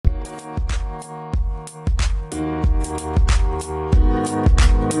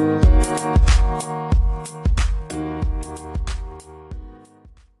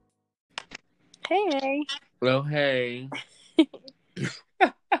Well, hey.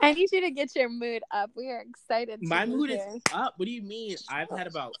 I need you to get your mood up. We are excited to My be mood here. is up. What do you mean? I've had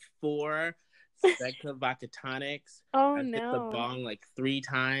about 4 Svedka vodka tonics. Oh, I've hit the no. bong like 3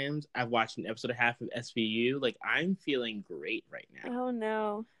 times. I've watched an episode and a half of SVU. Like, I'm feeling great right now. Oh,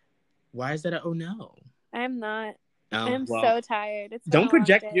 no. Why is that a oh no? I'm not. Oh, I'm well, so tired. It's been don't a long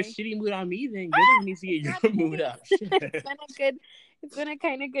project day. your shitty mood on me then. You're the one who needs to get your mood up. Shit. It's been a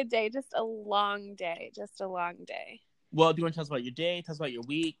kind of good day. Just a long day. Well, do you want to tell us about your day? Tell us about your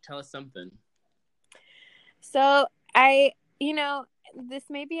week? Tell us something. So this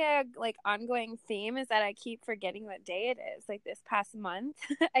may be a ongoing theme, is that I keep forgetting what day it is. Like this past month,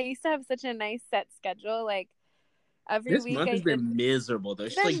 I used to have such a nice set schedule. Like every This week, month has been miserable though.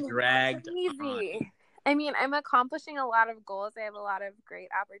 It's just dragged crazy. on. I mean, I'm accomplishing a lot of goals. I have a lot of great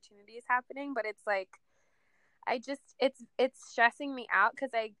opportunities happening, but it's like it's stressing me out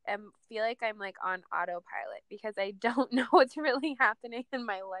because I feel like I'm on autopilot because I don't know what's really happening in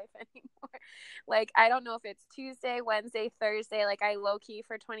my life anymore. Like, I don't know if it's Tuesday, Wednesday, Thursday. Like, I low-key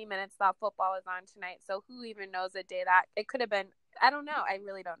for 20 minutes thought football was on tonight. So who even knows the day that it could have been? I don't know. I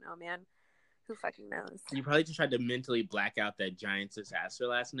really don't know, man. Who fucking knows? You probably just tried to mentally black out that Giants disaster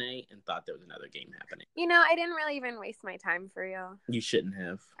last night and thought there was another game happening. I didn't really even waste my time for you. You shouldn't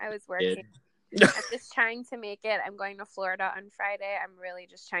have. I was working. I'm just trying to make it. I'm going to Florida on Friday. I'm really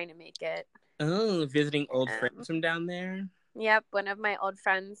just trying to make it. Oh, visiting old friends from down there? Yep, one of my old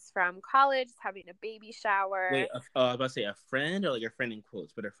friends from college is having a baby shower. Wait, I was about to say a friend or like a friend in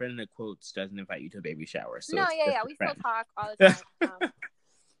quotes, but a friend in quotes doesn't invite you to a baby shower. So no, we still talk all the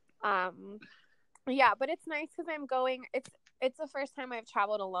time. Yeah, but it's nice because I'm going. It's the first time I've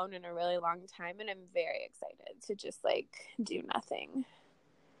traveled alone in a really long time, and I'm very excited to just do nothing.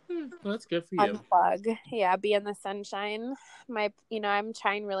 Well, that's good for you. Unplug. Yeah, be in the sunshine. I'm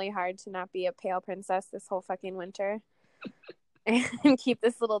trying really hard to not be a pale princess this whole fucking winter. And keep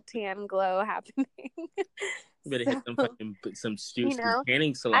this little tan glow happening. You better hit some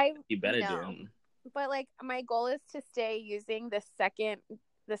tanning salon. You better do. But my goal is to stay using the second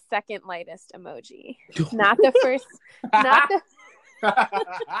lightest emoji. Not the first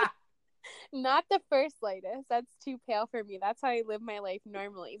not the first lightest. That's too pale for me. That's how I live my life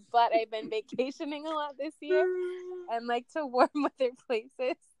normally. But I've been vacationing a lot this year and to warm weather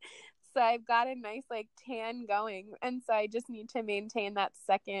places. So I've got a nice tan going. And so I just need to maintain that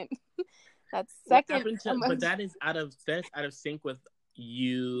second. But that is out of sync with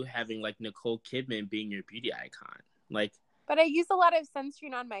you having Nicole Kidman being your beauty icon. But I use a lot of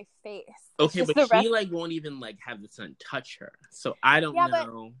sunscreen on my face. Okay, but she won't even have the sun touch her. So I don't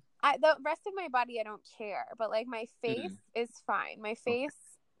know. The rest of my body, I don't care. But my face is fine. My face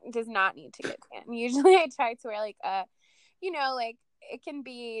does not need to get tan. Usually I try to wear it can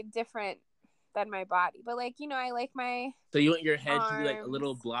be different than my body. But I like my So you want your head arms to be a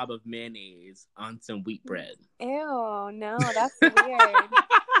little blob of mayonnaise on some wheat bread. Ew, no, that's weird.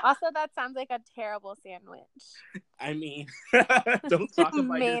 Also, that sounds like a terrible sandwich. I mean, don't talk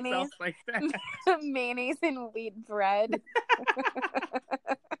about yourself like that. Mayonnaise and wheat bread.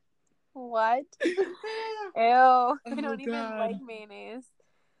 What? Ew. I don't even like mayonnaise.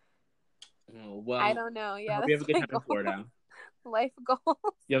 Oh, well. I don't know. Yeah, I hope you have a good time in Florida. Life goals.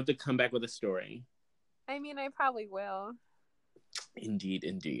 You have to come back with a story. I mean, I probably will. Indeed.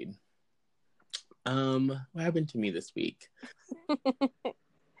 What happened to me this week?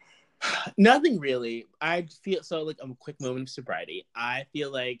 Nothing really. I feel so a quick moment of sobriety. I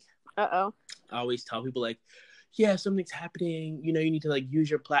feel I always tell people yeah, something's happening. You need to use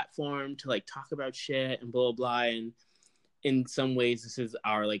your platform to talk about shit and blah, blah, blah. And in some ways, this is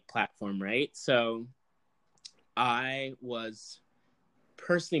our platform, right? So I was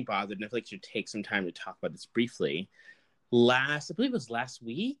personally bothered, and I feel I should take some time to talk about this briefly. I believe it was last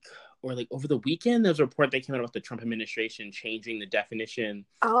week or over the weekend, there was a report that came out about the Trump administration changing the definition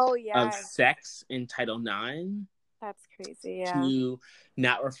of sex in Title IX. That's crazy, yeah. To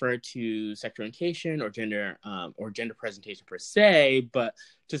not refer to sexual orientation or gender presentation per se, but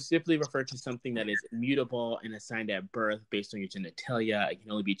to simply refer to something that is immutable and assigned at birth based on your genitalia. It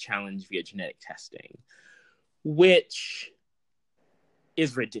can only be challenged via genetic testing, which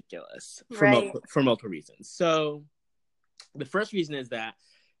is ridiculous for multiple reasons. So the first reason is that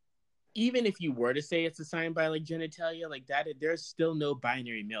even if you were to say it's assigned by genitalia that, there's still no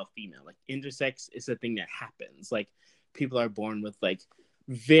binary male female. Intersex is a thing that happens. People are born with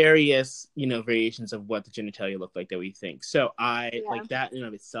various variations of what the genitalia look like that we think. So that in and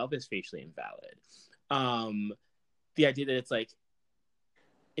of itself is facially invalid. The idea that it's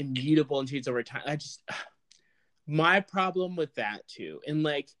immutable and changes over time. My problem with that too, and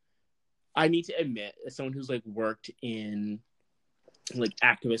I need to admit, as someone who's like worked in like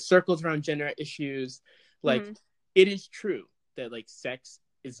activist circles around gender issues, like it is true that like sex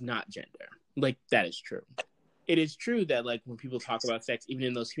is not gender. Like that is true. It is true that like when people talk about sex, even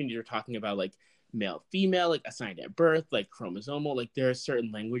in those communities, are talking about like male, female, like assigned at birth, like chromosomal. Like there are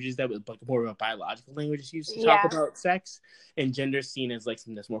certain languages that like more of a biological language used to talk about sex, and gender is seen as like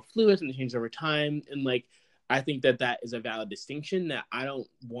something that's more fluid and changes over time. And like I think that that is a valid distinction that I don't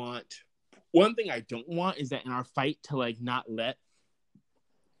want. One thing I don't want is that in our fight to like not let,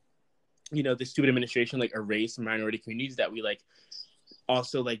 you know, the stupid administration like erase minority communities, that we like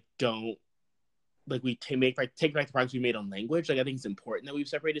also like don't like we take back the progress we made on language. Like I think it's important that we've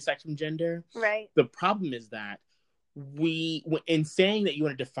separated sex from gender. Right. The problem is that we, in saying that you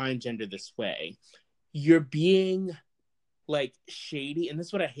want to define gender this way, you're being like shady, and this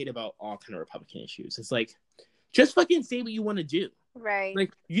is what I hate about all kind of Republican issues. It's like, just fucking say what you want to do. Right.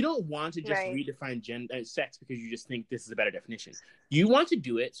 Like you don't want to just redefine gender sex because you just think this is a better definition. You want to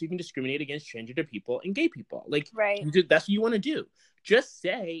do it so you can discriminate against transgender people and gay people. Like that's what you want to do. Just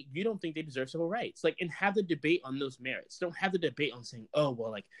say you don't think they deserve civil rights. Like, and have the debate on those merits. Don't have the debate on saying, oh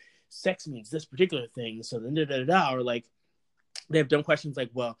well, like sex means this particular thing, so then or like they have dumb questions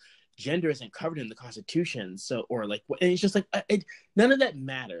like, well, gender isn't covered in the Constitution, so, or like, and it's just like, none of that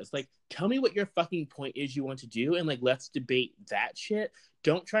matters. Like, tell me what your fucking point is you want to do, and like, let's debate that shit.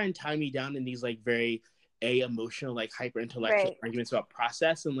 Don't try and tie me down in these like very emotional, like hyper intellectual arguments about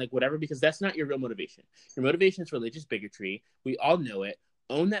process and like whatever, because that's not your real motivation. Your motivation is religious bigotry. We all know it.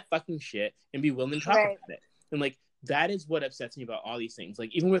 Own that fucking shit and be willing to talk about it. And like, that is what upsets me about all these things.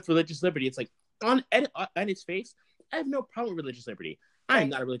 Like, even with religious liberty, it's like on its face, I have no problem with religious liberty. I'm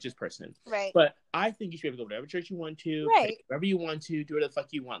not a religious person. But I think you should be able to go to whatever church you want to, wherever you want to, do whatever the fuck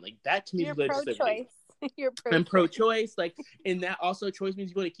you want. Like, that to me is religious liberty. I'm pro-choice. Like, and that also choice means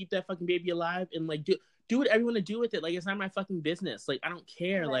you want to keep that fucking baby alive and like do whatever you want to do with it. Like, it's not my fucking business. Like, I don't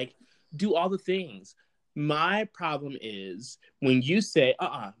care. Like, do all the things. My problem is when you say,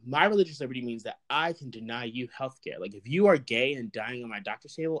 my religious liberty means that I can deny you healthcare. Like, if you are gay and dying on my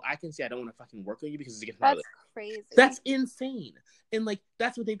doctor's table, I can say I don't want to fucking work on you because it's against my religion. That's crazy. That's insane. And like,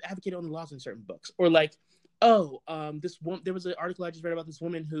 that's what they've advocated on the laws in certain books. Or like, there was an article I just read about this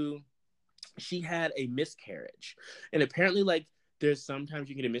woman who, she had a miscarriage, and apparently like there's sometimes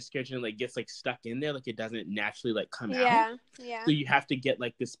you get a miscarriage and it like gets like stuck in there, like it doesn't naturally like come out. So you have to get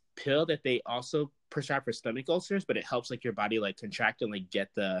like this pill that they also prescribe for stomach ulcers, but it helps like your body like contract and like get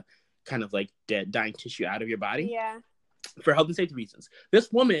the kind of like dead dying tissue out of your body for health and safety reasons.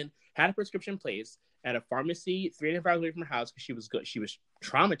 This woman had a prescription placed at a pharmacy 3.5 hours away from her house because she was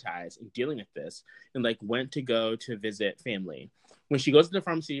traumatized and dealing with this, and like went to go to visit family. When she goes to the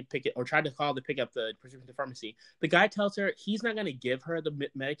pharmacy to pick it, or tried to call to pick up the prescription at the pharmacy, the guy tells her he's not going to give her the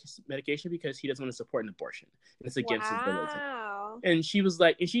medication because he doesn't want to support an abortion. And it's against his religion. And she was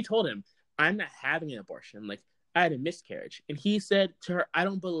like, and she told him, I'm not having an abortion. Like, I had a miscarriage. And he said to her, I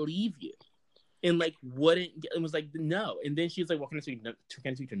don't believe you. And like, it was like, no. And then she was like, well, can I speak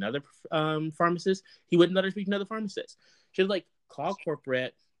to another pharmacist? He wouldn't let her speak to another pharmacist. She was like, call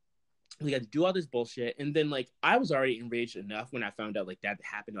corporate. We had to do all this bullshit. And then like, I was already enraged enough when I found out like that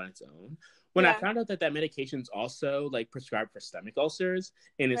happened on its own. When I found out that medication's also like prescribed for stomach ulcers,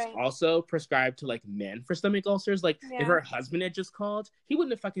 and it's also prescribed to like men for stomach ulcers. Like if her husband had just called, he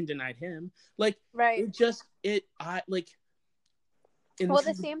wouldn't have fucking denied him. Like, well,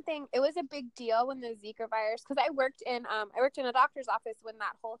 the same thing. It was a big deal when the Zika virus, because I worked in a doctor's office when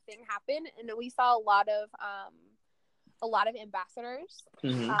that whole thing happened, and we saw a lot of ambassadors.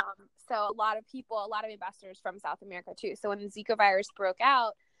 So a lot of ambassadors from South America too. So when the Zika virus broke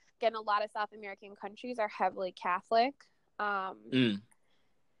out, again, a lot of South American countries are heavily Catholic.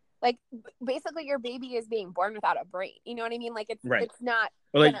 Like basically your baby is being born without a brain. You know what I mean? Like it's not,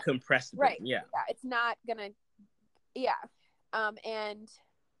 or like compressed brain. It's not gonna. And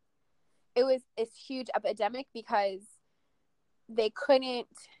it was this huge epidemic because the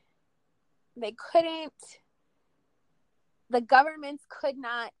governments could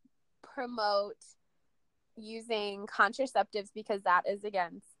not promote using contraceptives because that is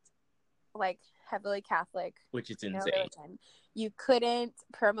against like heavily Catholic, which is insane. Religion. You couldn't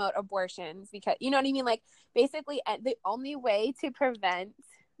promote abortions because, you know what I mean? Like basically the only way to prevent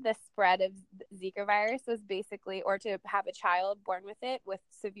the spread of Zika virus was basically, or to have a child born with it with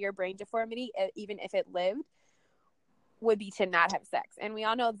severe brain deformity, even if it lived, would be to not have sex. And we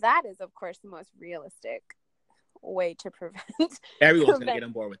all know that is, of course, the most realistic way to prevent. Everyone's gonna get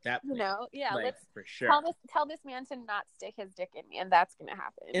on board with that plan. Like, let's for sure tell this man to not stick his dick in me, and that's gonna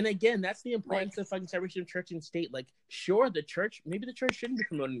happen. And again, that's the importance of fucking separation of church and state. Like, sure, maybe the church shouldn't be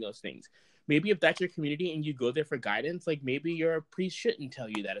promoting those things. Maybe if that's your community and you go there for guidance, like maybe your priest shouldn't tell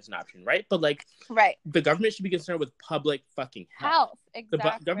you that as an option, right? But like, the government should be concerned with public fucking health. Exactly.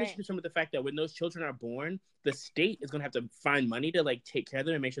 The government should be concerned with the fact that when those children are born, the state is going to have to find money to like take care of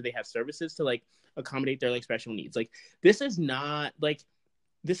them and make sure they have services to like accommodate their like special needs. Like, this is not like,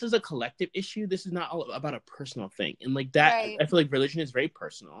 this is a collective issue. This is not all about a personal thing. And like that, I feel like religion is very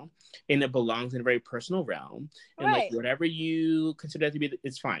personal and it belongs in a very personal realm. And like whatever you consider that to be,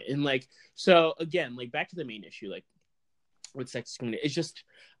 it's fine. And like, so again, like back to the main issue, like with sex discrimination, it's just,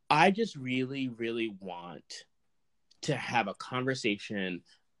 I just really, really want to have a conversation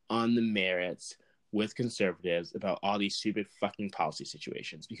on the merits with conservatives about all these stupid fucking policy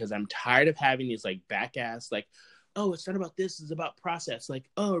situations, because I'm tired of having these like back ass, like, oh, it's not about this, it's about process. Like,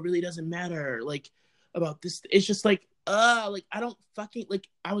 oh, it really doesn't matter. Like, about this. It's just like, like, I don't fucking, like,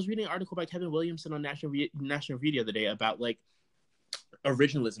 I was reading an article by Kevin Williamson on National Review the other day about, like,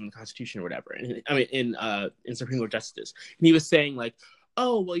 originalism in the Constitution or whatever. And, I mean, in Supreme Court justices. And he was saying, like,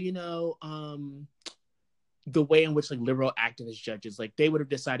 oh, well, you know, the way in which, like, liberal activist judges, like, they would have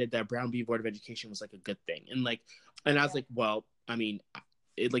decided that Brown v. Board of Education was, like, a good thing. And, like, and I was like, well, I mean,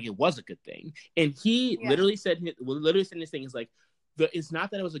 it was a good thing. And he literally said in this thing is like, it's not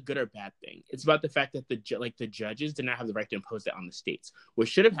that it was a good or bad thing. It's about the fact that the judges did not have the right to impose that on the states. What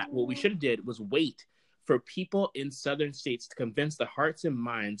we should have did was wait for people in southern states to convince the hearts and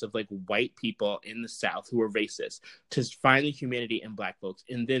minds of like white people in the South who were racist to find the humanity in Black folks,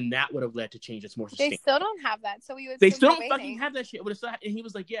 and then that would have led to change that's more sustainable. They still don't have that, so they still don't fucking have that shit. And he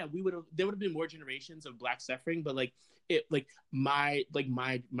was like, yeah, there would have been more generations of Black suffering, but like it, like my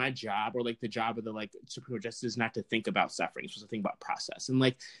job, or like the job of the like Supreme Court justice, is not to think about suffering. It's supposed to think about process. And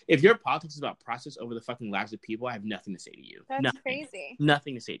like, if your politics is about process over the fucking lives of people, I have nothing to say to you. That's crazy.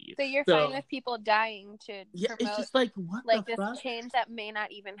 Nothing to say to you. So you're fine with people dying to promote, it's just like, what like the this fuck? change that may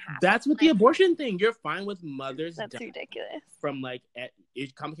not even happen. That's with the abortion thing. You're fine with mothers. That's ridiculous. From like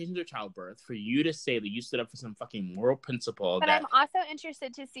complications of childbirth, for you to say that you stood up for some fucking moral principle. But I'm also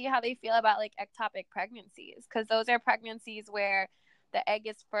interested to see how they feel about like ectopic pregnancies, because those are pregnancies where the egg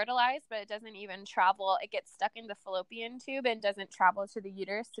is fertilized, but it doesn't even travel. It gets stuck in the fallopian tube and doesn't travel to the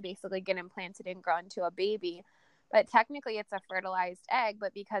uterus to basically get implanted and grow into a baby. But technically it's a fertilized egg,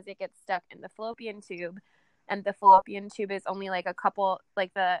 but because it gets stuck in the fallopian tube, and the fallopian tube is only like a couple,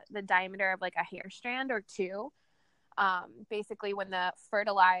 like the diameter of like a hair strand or two, basically when the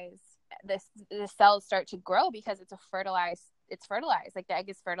cells start to grow, because it's fertilized, like the egg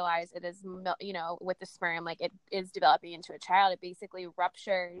is fertilized, it is, you know, with the sperm, like it is developing into a child. It basically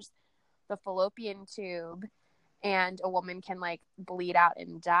ruptures the fallopian tube, and a woman can like bleed out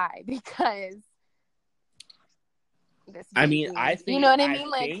and die because this baby, I mean, I think, you know what I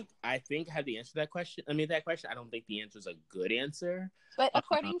mean? I think I have the answer to that question. I don't think the answer is a good answer. But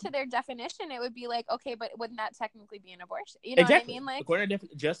according to their definition, it would be like, okay, but wouldn't that technically be an abortion? You know exactly. What I mean? Like, according to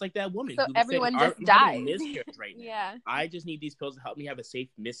just like that woman. So everyone just dies. Miscarriage right now. Yeah. I just need these pills to help me have a safe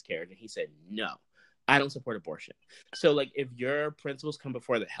miscarriage. And he said, no, I don't support abortion. So like, if your principles come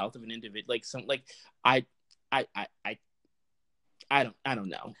before the health of an individual, like some, like I don't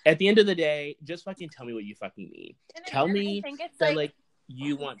know. At the end of the day, just fucking tell me what you fucking mean. Tell me that like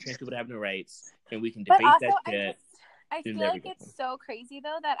you want trans people to have no rights, and we can debate that shit. I feel like it's so crazy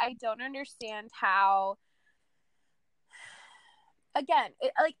though that I don't understand how. Again,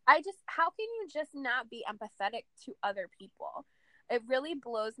 how can you just not be empathetic to other people? It really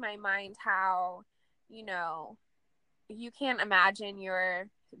blows my mind how, you know, you can't imagine your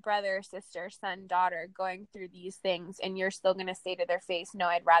brother, sister, son, daughter going through these things, and you're still going to say to their face, no,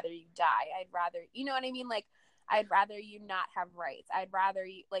 I'd rather you die. I'd rather, you know what I mean? Like, I'd rather you not have rights. I'd rather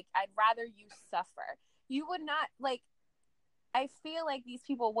you suffer. You would not, like, I feel like these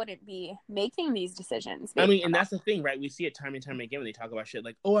people wouldn't be making these decisions. I mean, and that's the thing, right? We see it time and time again when they talk about shit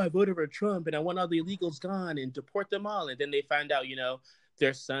like, oh, I voted for Trump and I want all the illegals gone and deport them all. And then they find out, you know,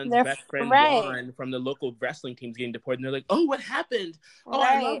 their son's best friend Juan from the local wrestling team's getting deported, and they're like, "Oh, what happened? Oh,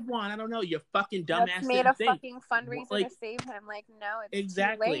 I love Juan. I don't know. You fucking dumbass." That's made a fucking fundraiser to save him. Like, no, it's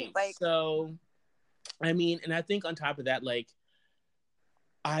exactly too late. Like, so. I mean, and I think on top of that, like,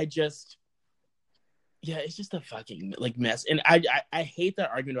 it's just a fucking like mess, and I hate that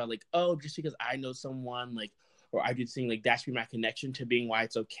argument about like, oh, just because I know someone, like, or I did seeing like that should be my connection to being why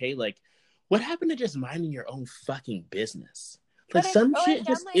it's okay. Like, what happened to just minding your own fucking business? Like, some shit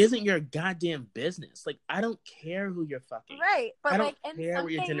just isn't your goddamn business. Like, I don't care who you're fucking. Right. But I don't like, care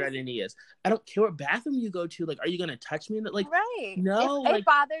what your gender identity is. I don't care what bathroom you go to. Like, are you gonna touch me? Like, right. No. If it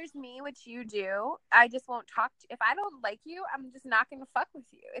bothers me, which you do, I just won't talk to you. If I don't like you, I'm just not gonna fuck with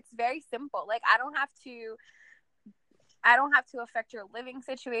you. It's very simple. Like, I don't have to affect your living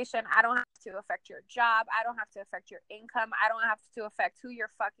situation. I don't have to affect your job. I don't have to affect your income. I don't have to affect who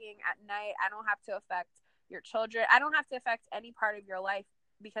you're fucking at night. I don't have to affect your children. I don't have to affect any part of your life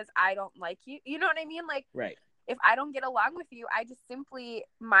because I don't like you. You know what I mean? Like, right. If I don't get along with you, I just simply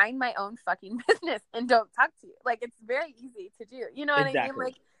mind my own fucking business and don't talk to you. Like, it's very easy to do. You know what I mean?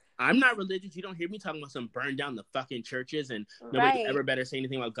 Like, I'm not religious. You don't hear me talking about some burn down the fucking churches and nobody ever better say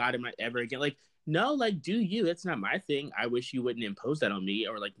anything about God ever again. Like, no, like, do you? It's not my thing. I wish you wouldn't impose that on me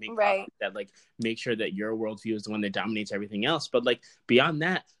or like make that, like, make sure that your worldview is the one that dominates everything else. But like, beyond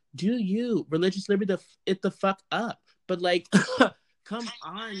that, do you? Religious liberty, the fuck up. But like, come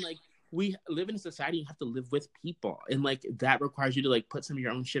on, like, we live in a society, you have to live with people, and like that requires you to like put some of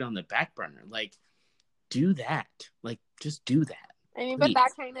your own shit on the back burner. Like, do that. Like, just do that. I mean, but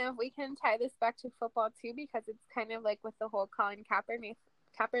that kind of, we can tie this back to football too, because it's kind of like with the whole Colin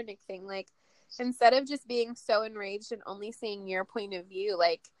Kaepernick thing. Like, instead of just being so enraged and only seeing your point of view,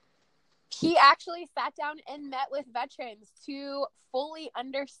 like, he actually sat down and met with veterans to fully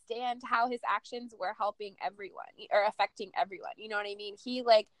understand how his actions were helping everyone or affecting everyone. You know what I mean? He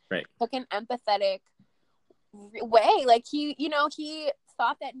like took an empathetic way. Like, he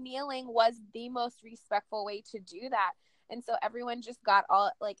thought that kneeling was the most respectful way to do that. And so everyone just got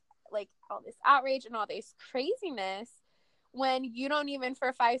all like all this outrage and all this craziness when you don't even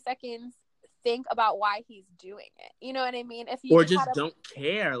for 5 seconds think about why he's doing it. You know what I mean? If you don't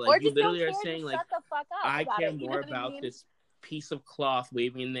care, like, you literally are saying like, I care more about this piece of cloth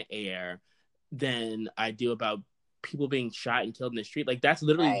waving in the air than I do about people being shot and killed in the street. Like, that's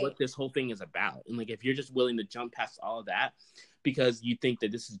literally what this whole thing is about. And like, if you're just willing to jump past all of that because you think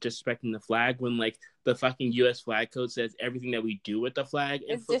that this is disrespecting the flag, when like the fucking U.S. flag code says everything that we do with the flag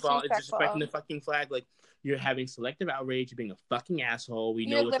in football is disrespecting the fucking flag, like, you're having selective outrage. You're being a fucking asshole. We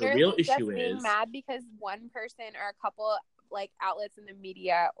know what the real issue is. Being mad because one person or a couple like outlets in the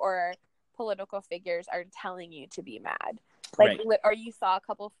media or political figures are telling you to be mad. Like, or you saw a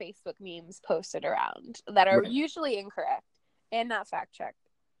couple Facebook memes posted around that are usually incorrect and not fact checked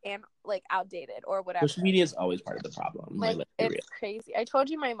and like outdated or whatever. Social media is always part of the problem. Like, it's crazy. I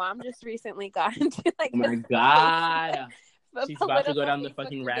told you my mom just recently got into like. Oh my god. She's about to go down the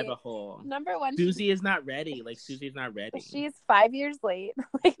fucking rabbit hole. Number one, Susie is not ready. Like, Susie's not ready. She's 5 years late.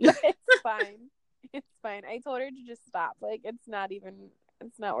 Like, it's fine. It's fine. I told her to just stop. Like, it's not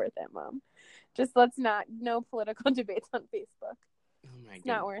worth it, Mom. Just no political debates on Facebook. Oh my god. It's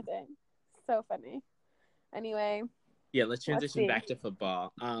not worth it. So funny. Anyway. Yeah, let's transition back to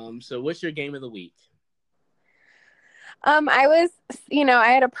football. So what's your game of the week? I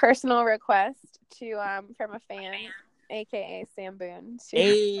had a personal request from a fan, aka Sam Boone.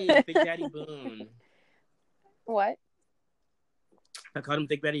 Hey, Big Daddy Boone. What? I called him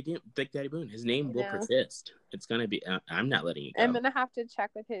Big Daddy Boone. His name will persist. It's gonna be. I'm not letting it go. I'm gonna have to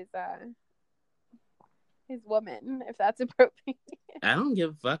check with his woman if that's appropriate. I don't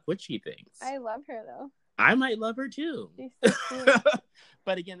give a fuck what she thinks. I love her though. I might love her too. She's so cute.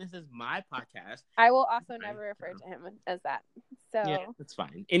 But again, this is my podcast. I will also never refer to him as that. So yeah, that's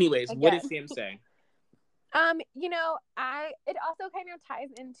fine. Anyways, what did Sam say? It also kind of ties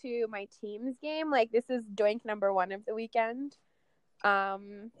into my team's game. Like, this is Doink number 1 of the weekend.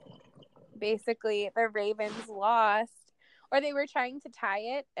 Basically the Ravens lost, or they were trying to tie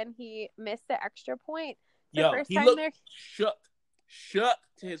it, and he missed the extra point. He looked shook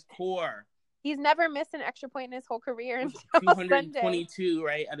to his core. He's never missed an extra point in his whole career until 222, Sunday.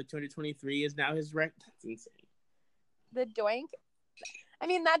 right? Out of 223 is now his record. That's insane. The Doink. I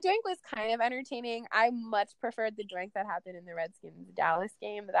mean, that Doink was kind of entertaining. I much preferred the Doink that happened in the Redskins-Dallas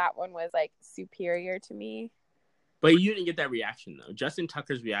game. That one was, like, superior to me. But you didn't get that reaction, though. Justin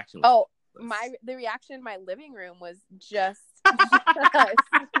Tucker's reaction was... the reaction in my living room was just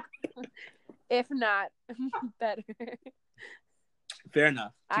if not better. Fair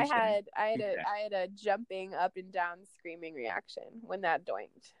enough. I had a jumping up and down screaming reaction when that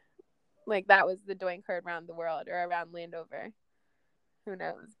doinked. Like, that was the doink heard around the world or around Landover. Who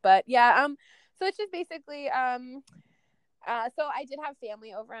knows? But yeah, so it's just basically so I did have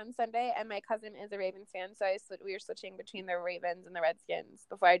family over on Sunday, and my cousin is a Ravens fan, so we were switching between the Ravens and the Redskins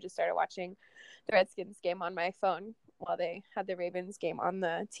before I just started watching the Redskins game on my phone while they had the Ravens game on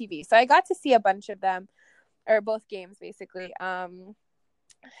the TV. So I got to see a bunch of them, or both games basically.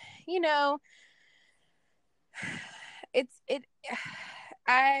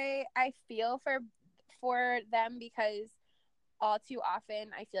 I feel for them because all too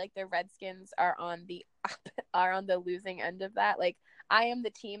often I feel like the Redskins are on the losing end of that. Like, I am the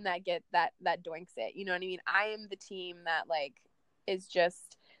team that doinks it. You know what I mean? I am the team that like is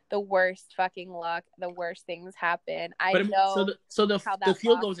just the worst fucking luck. The worst things happen. I know. So the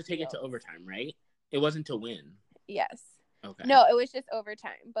field goal was to take it to overtime, right? It wasn't to win. Yes. Okay. No, it was just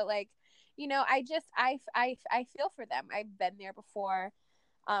overtime. But like, you know, I feel for them. I've been there before.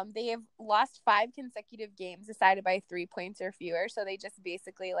 They have lost 5 consecutive games decided by 3 points or fewer. So they just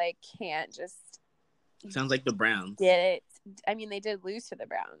basically like can't just. Sounds like the Browns. Did it? I mean, they did lose to the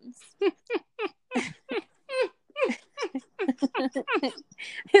Browns.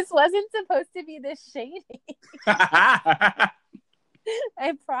 This wasn't supposed to be this shady. I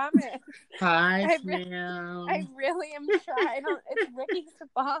promise. Hi, I really am trying. It's Ricky's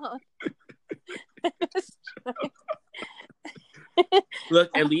fault. Look,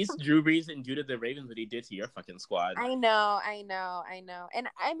 at least Drew Brees didn't do to the Ravens what he did to your fucking squad. I know. And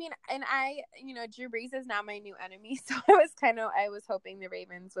I mean, you know, Drew Brees is now my new enemy, so I was hoping the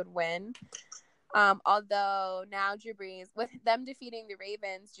Ravens would win. Although now Drew Brees, with them defeating the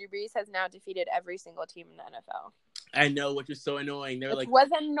Ravens, Drew Brees has now defeated every single team in the NFL. I know, which is so annoying. They're like, was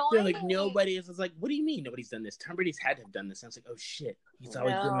annoying. They're like, nobody is. It's like, what do you mean nobody's done this? Tom Brady's had to have done this. I was like, oh shit, he's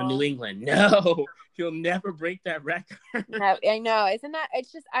always been on New England. No, he'll never break that record. No, I know, isn't that?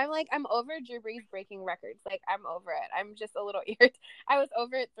 It's just I'm over Drew Brees breaking records. Like, I'm over it. I'm just a little irritated. I was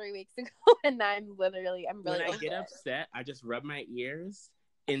over it 3 weeks ago, and now I'm really. When I get upset, I just rub my ears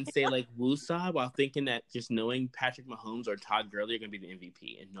and say like woosah while thinking that just knowing Patrick Mahomes or Todd Gurley are going to be the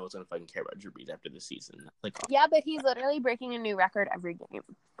MVP and no one's going to fucking care about Drew Brees after the season. Like, yeah, but he's literally breaking a new record every game,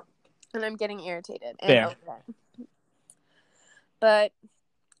 and I'm getting irritated. Fair. But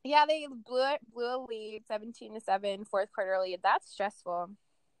yeah, they blew a lead, 17-7, fourth quarter lead. That's stressful.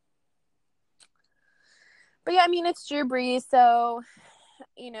 But yeah, I mean, it's Drew Brees, so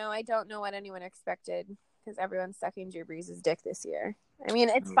you know, I don't know what anyone expected because everyone's sucking Drew Brees' dick this year. I mean,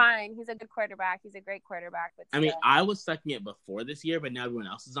 it's fine. He's a good quarterback. He's a great quarterback. But still. I mean, I was sucking it before this year, but now everyone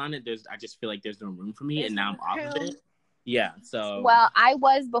else is on it. I just feel like there's no room for me, and now I'm off of it. Yeah, so. Well, I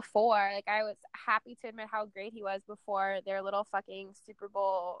was before. Like, I was happy to admit how great he was before their little fucking Super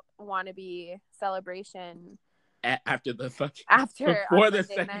Bowl wannabe celebration. Before the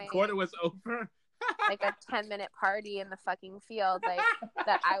second quarter was over. Like a 10-minute party in the fucking field, like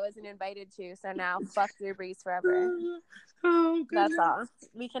that I wasn't invited to. So now, fuck Drew Brees forever. Oh, that's all.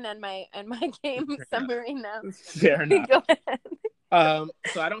 We can end my game summary now. Fair enough. Go ahead.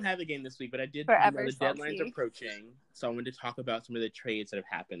 So I don't have a game this week, but I did. Forever the deadline's approaching, so I wanted to talk about some of the trades that have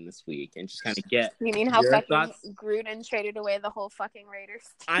happened this week and just kind of get. You mean how fucking thoughts? Gruden traded away the whole fucking Raiders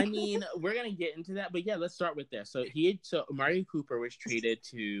team? I mean, we're gonna get into that, but yeah, let's start with this. So Amari Cooper was traded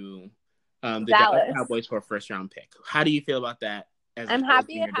to. The Dallas Cowboys for a first-round pick. How do you feel about that? I'm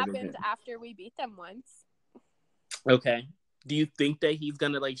happy it happened after we beat them once. Okay. Do you think that he's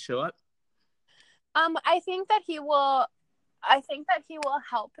gonna like show up? I think that he will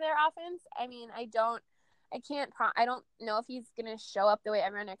help their offense. I mean, I don't know if he's gonna show up the way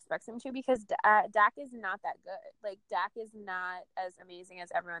everyone expects him to because Dak is not that good. Like, Dak is not as amazing as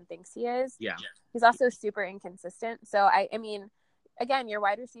everyone thinks he is. Yeah. He's also super inconsistent. So I mean. Again, your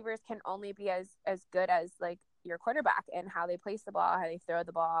wide receivers can only be as good as like your quarterback and how they place the ball, how they throw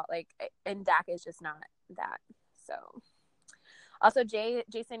the ball. Like, and Dak is just not that. So, also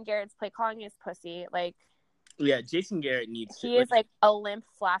Jason Garrett's play calling is pussy. Like, yeah, Jason Garrett needs. He is like a limp,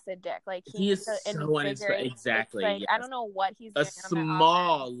 flaccid dick. Like he is so exactly. Like, yes. I don't know what he's doing. A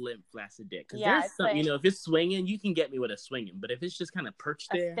small limp, flaccid dick. Yeah, there's some, like, if it's swinging, you can get me with a swinging. But if it's just kind of perched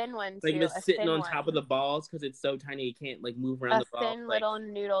there, a thin one, like if it's sitting on top of the balls because it's so tiny, you can't like move around the ball. A thin little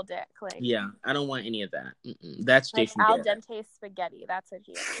noodle dick. Like, yeah, I don't want any of that. That's like Jason al Garrett. dente spaghetti. That's what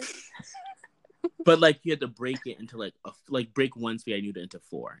he is. But like you had to break it into break one spaghetti noodle into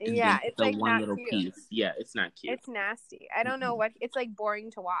 4. Yeah, it's like one not little cute. piece. Yeah, it's not cute. It's nasty. I don't know what it's like.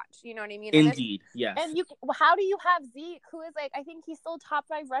 Boring to watch. You know what I mean? Indeed, yes. And how do you have Zeke, who is like, I think he's still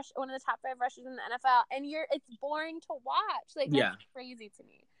one of the top 5 rushers in the NFL, and it's boring to watch. Like, that's crazy to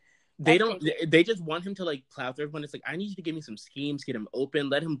me. They just want him to like plow through everyone. It's like, I need you to give me some schemes, get him open,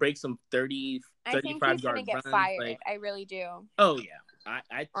 let him break some 30, 35 yard runs. I think he's gonna get fired. Like, I really do. Oh yeah. I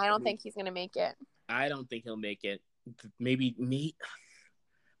don't think he's gonna make it. I don't think he'll make it. Maybe me.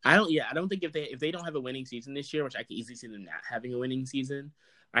 I don't think if they don't have a winning season this year, which I could easily see them not having a winning season,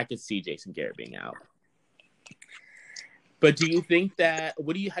 I could see Jason Garrett being out. But do you think that?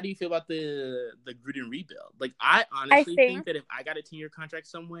 How do you feel about the Gruden rebuild? Like, I honestly think that if I got a 10-year contract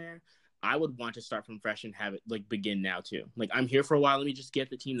somewhere, I would want to start from fresh and have it like begin now too. Like I'm here for a while. Let me just get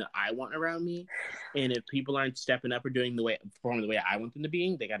the team that I want around me. And if people aren't stepping up or performing the way I want them to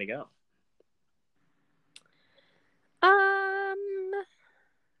be, they got to go.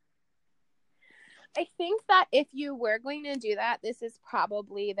 I think that if you were going to do that, this is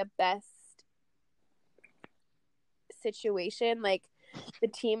probably the best situation. Like the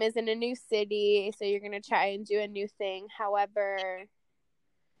team is in a new city, so you're going to try and do a new thing. However,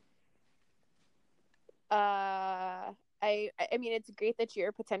 I mean, it's great that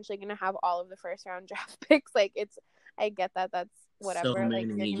you're potentially going to have all of the first round draft picks. Like I get that. That's whatever. So like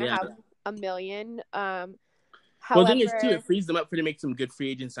many, you're going to have a million. Well, the thing is, too, it frees them up for to make some good free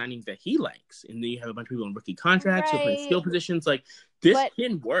agent signings that he likes. And then you have a bunch of people on rookie contracts who play skill positions. Like, this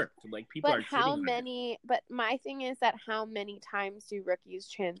can work. Like, people are how many – but my thing is that how many times do rookies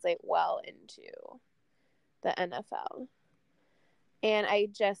translate well into the NFL? And I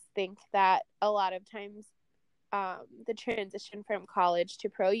just think that a lot of times the transition from college to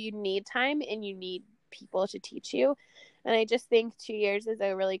pro, you need time and you need people to teach you. And I just think 2 years is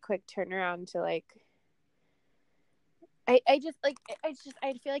a really quick turnaround to, like – I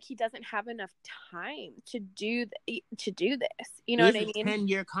feel like he doesn't have enough time to do this. You know what I mean?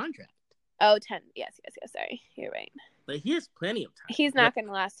 10-year contract. Oh, 10. Yes. Sorry. You're right. Like, he has plenty of time. He's not going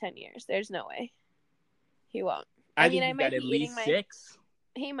to last 10 years. There's no way. He won't. I mean, I might be at least 6.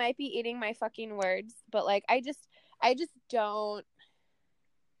 He might be eating my fucking words, but like, I just don't.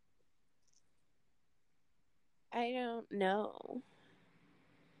 I don't know.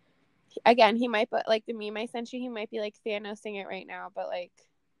 Again, he might, but like the meme I sent you, he might be like Thanosing it right now, but like,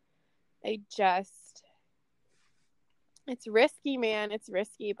 it's risky, man. It's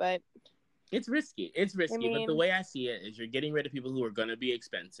risky, but. It's risky. I mean, but the way I see it is you're getting rid of people who are going to be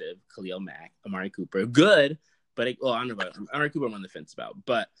expensive. Khalil Mack, Amari Cooper, good, but I don't know about Amari Cooper. I'm on the fence about,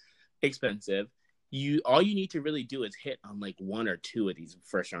 but expensive. All you need to really do is hit on like 1 or 2 of these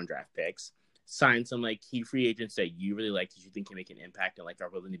first round draft picks. Sign some like key free agents that you really like, that you think can make an impact and like are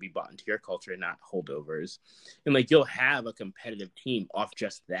willing to be bought into your culture and not holdovers. And like you'll have a competitive team off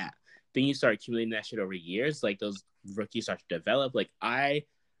just that. Then you start accumulating that shit over years. Like those rookies start to develop. Like I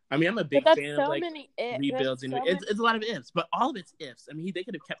mean, I'm a big fan of like rebuilds and it's a lot of ifs, but all of it's ifs. I mean, they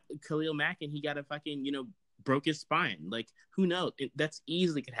could have kept Khalil Mack and he got a fucking broke his spine. Like who knows? That's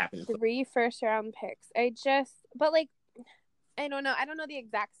easily could happen. 3 first round picks. But like. I don't know the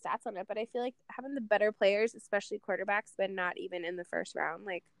exact stats on it, but I feel like having the better players, especially quarterbacks, but not even in the first round.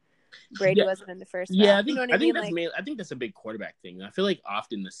 Like Brady wasn't in the first round. Yeah, I think that's a big quarterback thing. I feel like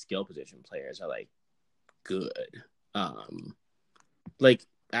often the skill position players are like good. Like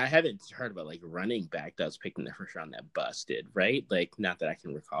I haven't heard about like running back that was picked in the first round that busted, right? Like not that I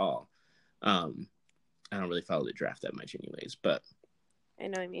can recall. I don't really follow the draft that much anyways, but I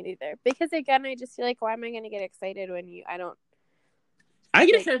know me neither. Because again, I just feel like why am I going to get excited when I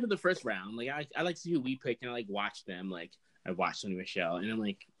get excited for the first round. Like I like to see who we pick and I like watch them. Like I watched Sony Michel and I'm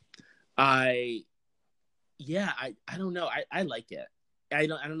like, I don't know. I like it. I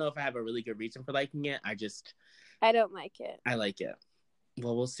don't know if I have a really good reason for liking it. I don't like it. I like it.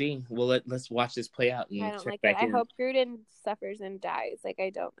 Well, we'll see. Let's watch this play out. And I don't like it. I hope Gruden suffers and dies. Like I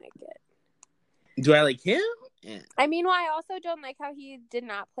don't like it. Do I like him? Yeah. I mean, well, I also don't like how he did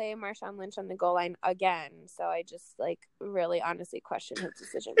not play Marshawn Lynch on the goal line again. So I just like really honestly question his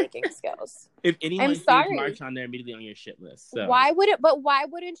decision-making skills. If anyone sees Marshawn, they're immediately on your shit list. So. Why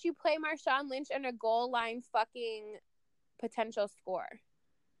wouldn't you play Marshawn Lynch in a goal line fucking potential score?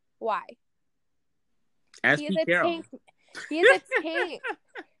 Why? He is a tank. He is a tank.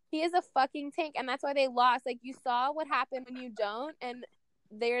 He is a fucking tank, and that's why they lost. Like you saw what happened when you don't, and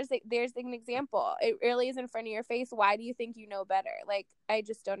there's an example. It really is in front of your face. Why do you think you know better? Like I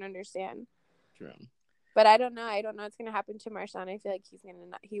just don't understand. True. But I don't know what's gonna happen to Marshawn. I feel like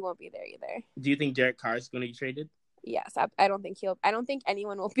he won't be there either. Do you think Derek Carr is going to get traded? Yes, I don't think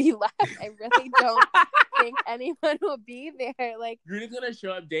anyone will be left. I really don't think anyone will be there. Like Gruden's gonna show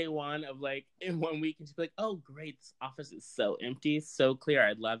up day one of like in 1 week and just be like, "Oh, great, this office is so empty, so clear.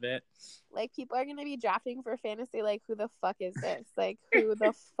 I love it." Like people are gonna be drafting for fantasy. Like, who the fuck is this? Like, who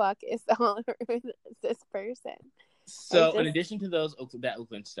the fuck is this person? So, in addition to that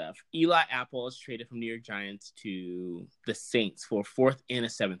Oakland stuff, Eli Apple is traded from New York Giants to the Saints for a 4th and a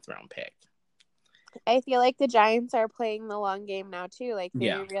 7th round pick. I feel like the Giants are playing the long game now too. Like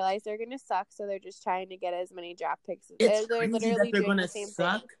they realize they're gonna suck, so they're just trying to get as many draft picks. It's crazy that they're gonna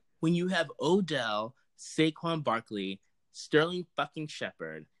suck when you have Odell, Saquon Barkley, Sterling fucking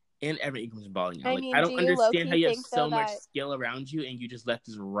Shepard, and Evan Ingram's balling out. I don't understand how you have so much skill around you and you just let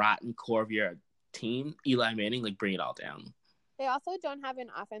this rotten core of your team, Eli Manning, like bring it all down. They also don't have an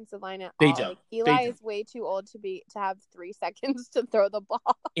offensive line at They all. don't. Like, Eli is way too old to have 3 seconds to throw the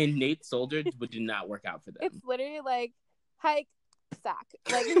ball. And Nate Solder did not work out for them. It's literally like hike, sack.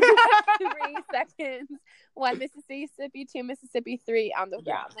 Like 3 seconds. 1 Mississippi, 2 Mississippi, 3 on the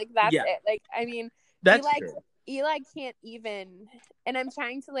ground. Like that's it. Like I mean, that's true. Eli can't even. And I'm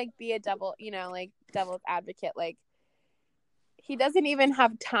trying to like be a devil's advocate. Like he doesn't even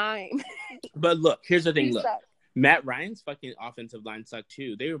have time. But look, here's the thing. Look, Matt Ryan's fucking offensive line sucked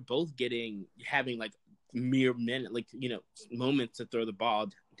too. They were both having like mere minute, like, you know, moments to throw the ball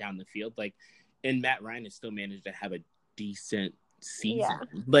down the field. Like, and Matt Ryan has still managed to have a decent season.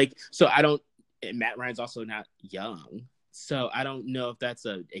 Yeah. Like, so Matt Ryan's also not young. So I don't know if that's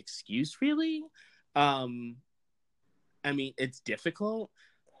an excuse really. I mean, it's difficult,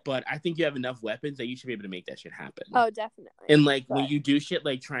 but I think you have enough weapons that you should be able to make that shit happen. Oh, definitely. And like when you do shit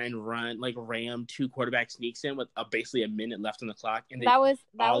like try and run, like ram 2 quarterback sneaks in with basically a minute left on the clock, and that was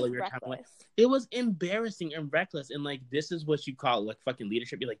reckless. It was embarrassing and reckless. And like this is what you call like fucking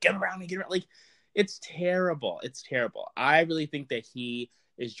leadership. You're like, get around me, get around. Like it's terrible. It's terrible. I really think that he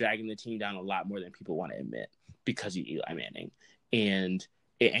is dragging the team down a lot more than people want to admit because of Eli Manning, and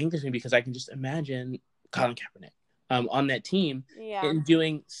it angers me because I can just imagine Colin Kaepernick on that team and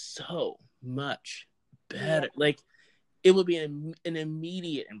doing so much better. Like it will be an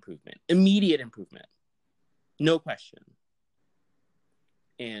immediate improvement, no question.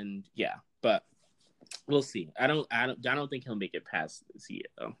 And but we'll see. I don't think he'll make it past this year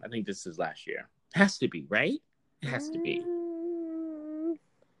though. I think this is last year. Has to be, right? It has to be.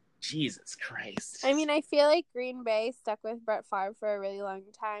 Jesus Christ. I mean, I feel like Green Bay stuck with Brett Favre for a really long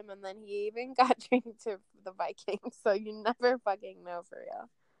time, and then he even got traded to the Vikings, so you never fucking know for real.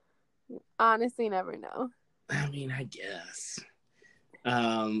 You honestly never know. I mean, I guess.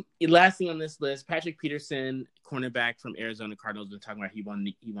 Last thing on this list, Patrick Peterson, cornerback from Arizona Cardinals, been talking about he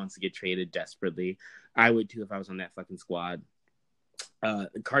wants to get traded desperately. I would too if I was on that fucking squad. The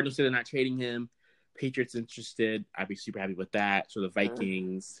Cardinals said they're not trading him. Patriots interested. I'd be super happy with that. So the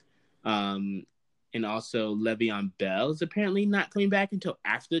Vikings. And also Le'Veon Bell is apparently not coming back until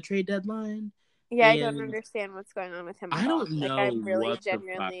after the trade deadline. Yeah, I don't understand what's going on with him. I don't know. Like, I'm really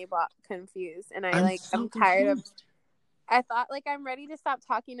genuinely confused, and I'm tired of. I thought like I'm ready to stop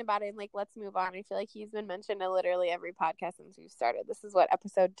talking about it and like let's move on. I feel like he's been mentioned in literally every podcast since we've started. This is what,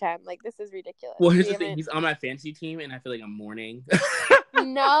 episode 10. Like this is ridiculous. Well, here's the thing. He's on my fantasy team, and I feel like I'm mourning.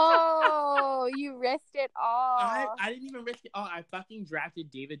 No, you risked it all. I didn't even risk it all. I fucking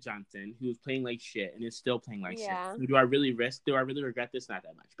drafted David Johnson, who was playing like shit and is still playing like shit. So do I really regret this? Not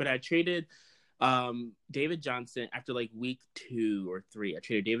that much. But I traded David Johnson after like week 2 or 3. I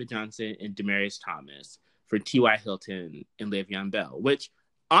traded David Johnson and Demaryius Thomas for T.Y. Hilton and Le'Veon Bell, which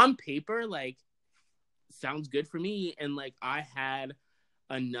on paper like sounds good for me. And like I had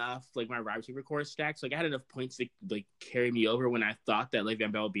enough, like my wide receiver core stacked, so like I had enough points to like carry me over when I thought that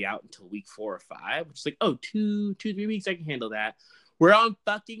Le'Veon Bell would be out until week 4 or 5, which is like 2-3 weeks I can handle that. We're on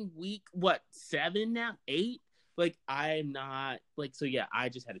fucking week 7 now, 8. Like I'm not like, so yeah, I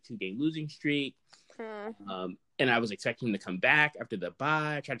just had a 2-game losing streak. And I was expecting him to come back after the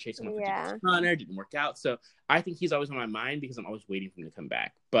bye. I tried to chase him with Hunter, didn't work out. So I think he's always on my mind because I'm always waiting for him to come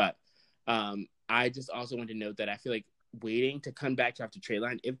back. But I just also want to note that I feel like waiting to come back to after trade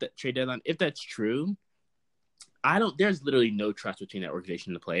deadline, if that's true, there's literally no trust between that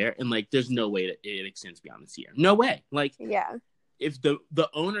organization and the player, and like there's no way that it extends beyond this year. No way. Like if the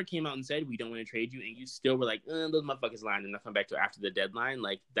owner came out and said we don't want to trade you, and you still were like those motherfuckers lying and not come back to after the deadline,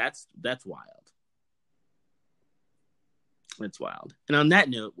 like that's wild. It's wild. And on that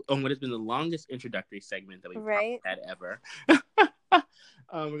note, on what has been the longest introductory segment that we've had ever,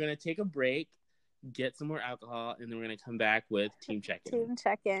 we're gonna take a break, get some more alcohol, and then we're going to come back with team check-ins. Team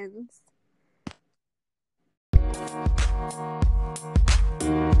check-ins.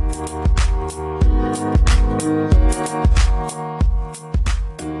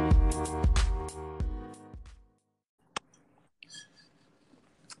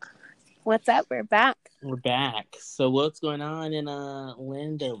 What's up? We're back. So what's going on in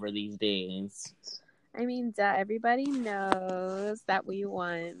Landover these days? I mean, everybody knows that we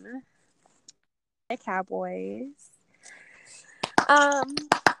won. Cowboys. I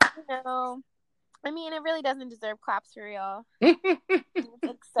mean, it really doesn't deserve claps for real. It's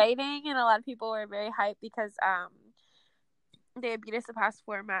exciting, and a lot of people were very hyped because they beat us the past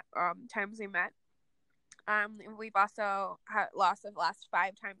 4 times we met. We've also lost the last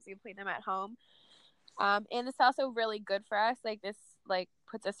 5 times we played them at home. And it's also really good for us. Like this, like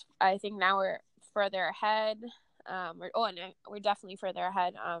puts us. I think now we're further ahead. We're definitely further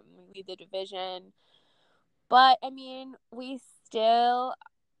ahead. We lead the division. But I mean, we still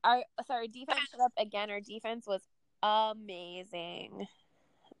our defense showed up again. Our defense was amazing.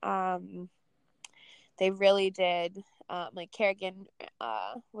 They really did. Like Kerrigan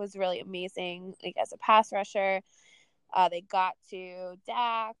was really amazing, like as a pass rusher. They got to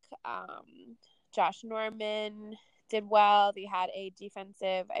Dak. Josh Norman did well. They had a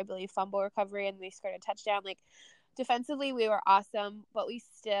defensive, I believe, fumble recovery, and they scored a touchdown. Like defensively, we were awesome, but we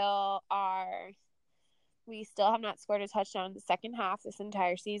still have not scored a touchdown in the second half this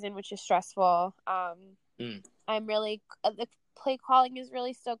entire season, which is stressful. I'm really the play calling is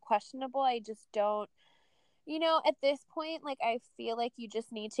really still questionable. I just don't. At this point, like, I feel like you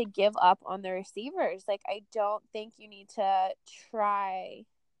just need to give up on the receivers. Like, I don't think you need to try.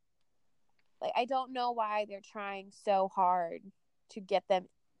 Like, I don't know why they're trying so hard to get them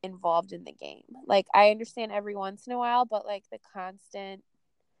involved in the game. Like, I understand every once in a while, but, like, the constant.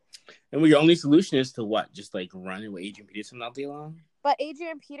 And your only solution is to what? Just, like, run with Adrian Peterson all day long? But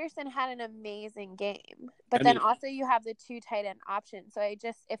Adrian Peterson had an amazing game. But then also you have the 2 tight end options. So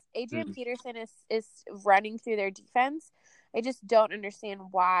if Adrian Peterson is running through their defense, I just don't understand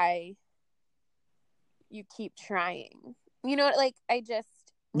why you keep trying. You got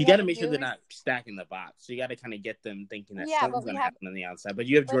to make sure they're not stacking the box. So you got to kind of get them thinking that something's going to happen on the outside. But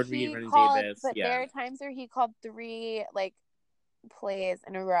you have Jordan Reed, Vernon Davis. But there are times where he called 3 like plays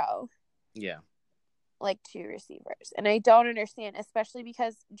in a row. Yeah. Like 2 receivers. And I don't understand, especially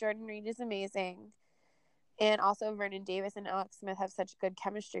because Jordan Reed is amazing. And also Vernon Davis and Alex Smith have such good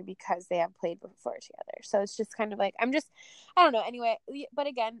chemistry because they have played before together. So it's just kind of like, I don't know. Anyway, but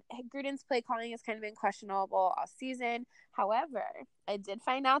again, Gruden's play calling has kind of been questionable all season. However, I did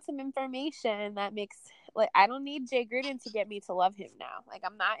find out some information that makes, like, I don't need Jay Gruden to get me to love him now. Like,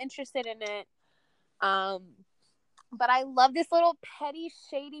 I'm not interested in it. But I love this little petty,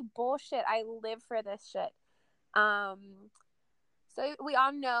 shady bullshit. I live for this shit. So we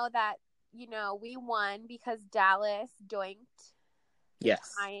all know that, we won because Dallas doinked the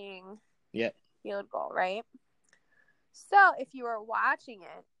tying field goal, right? So if you were watching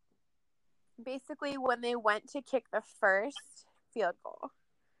it, basically when they went to kick the first field goal,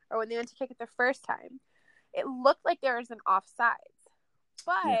 or when they went to kick it the first time, it looked like there was an offsides.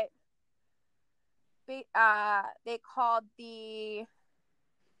 But they called the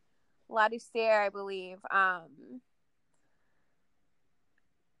Ladouceur, I believe,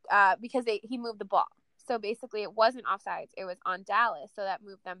 because he moved the ball. So basically, it wasn't offsides; it was on Dallas, so that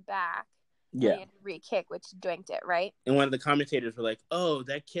moved them back. Yeah, and they had to re-kick, which doinked it, right? And one of the commentators were like, "Oh,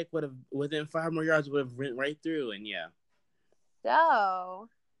 that kick would have within 5 more yards would have went right through," and yeah. So,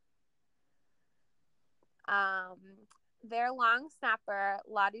 their long snapper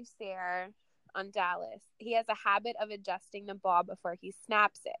Ladouceur on Dallas, he has a habit of adjusting the ball before he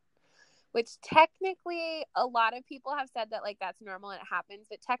snaps it, which technically a lot of people have said that, like, that's normal and it happens,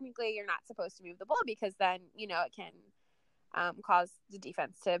 but technically you're not supposed to move the ball because then, it can cause the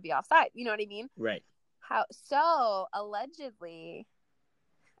defense to be offside. You know what I mean? Right. So allegedly,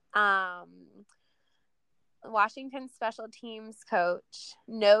 Washington's special teams coach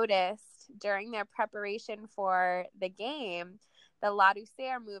noticed during their preparation for the game that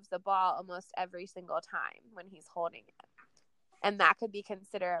Ladouceur moves the ball almost every single time when he's holding it. And that could be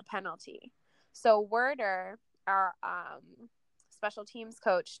considered a penalty. So Werder, our special teams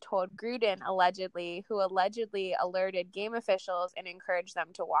coach, told Gruden who allegedly alerted game officials and encouraged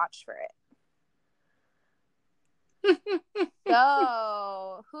them to watch for it.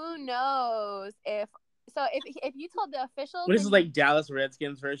 So who knows if you told the officials, what is it, like Dallas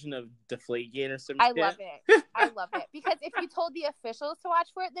Redskins version of Deflategate or something? I love it. I love it because if you told the officials to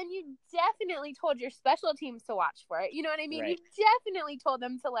watch for it, then you definitely told your special teams to watch for it. You know what I mean? Right. You definitely told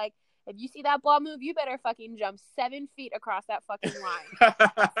them to, like, if you see that ball move, you better fucking jump 7 feet across that fucking line.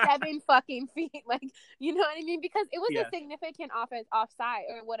 7 fucking feet, like, you know what I mean? Because it was a significant offside,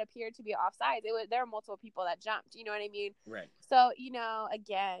 or what appeared to be offside. There were multiple people that jumped. You know what I mean? Right. So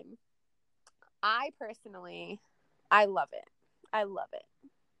again. I personally, I love it. I love it.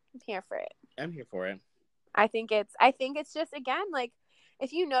 I'm here for it. I'm here for it. I think it's just, again, like,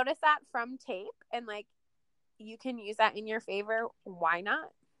 if you notice that from tape and, like, you can use that in your favor, why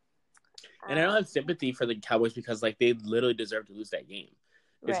not? And I don't have sympathy for the Cowboys because, like, they literally deserve to lose that game.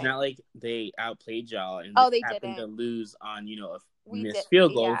 It's not like they outplayed y'all and they happened to lose on, a missed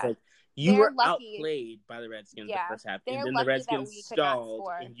field goal. It's like, you were outplayed by the Redskins the first half, and then the Redskins stalled,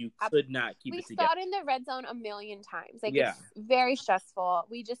 and you could not keep it together. We saw it in the red zone a million times. Like, it's very stressful.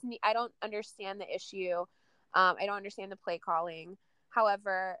 I don't understand the issue. I don't understand the play calling.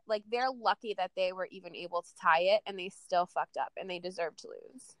 However, like, they're lucky that they were even able to tie it, and they still fucked up, and they deserve to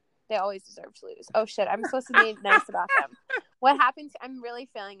lose. They always deserve to lose. Oh shit, I'm supposed to be nice about them. What happened? I'm really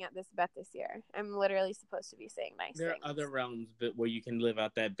failing at this bet this year. I'm literally supposed to be saying nice There things. are other realms where you can live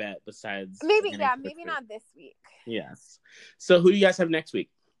out that bet besides maybe not this week. Yes. So who do you guys have next week?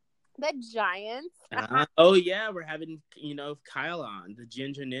 The Giants. Oh yeah, we're having Kyle on, the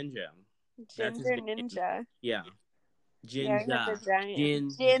Ginger Ninja. Ginger Ninja. Yeah. Ginger.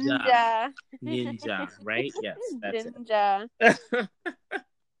 Ninja. Ninja, right? Yes, that's Ninja. it.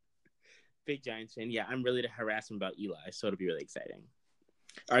 Big Giants fan. Yeah, I'm really to harass him about Eli, so it'll be really exciting.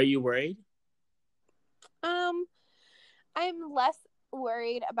 Are you worried? I'm less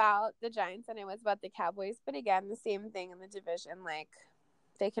worried about the Giants than I was about the Cowboys, but again, the same thing in the division. Like,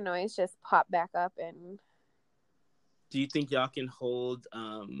 they can always just pop back up. And do you think y'all can hold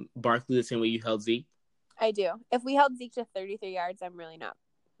Barkley the same way you held Zeke? I do. If we held Zeke to 33 yards, I'm really not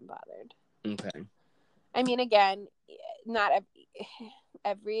bothered. Okay. I mean, again, not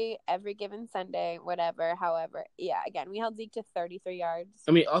every given Sunday, whatever. However, yeah, again, we held Zeke to 33 yards.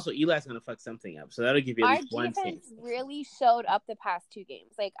 I mean, also, Eli's going to fuck something up, so that'll give you at least one Our defense really showed up the past 2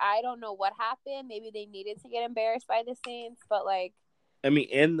 games. Like, I don't know what happened. Maybe they needed to get embarrassed by the Saints, but, like... I mean,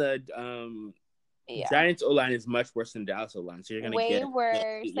 and the Giants O-line is much worse than Dallas O-line, so you're going to get... Way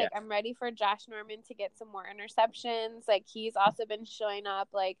worse. Yeah. Like, I'm ready for Josh Norman to get some more interceptions. Like, he's also been showing up.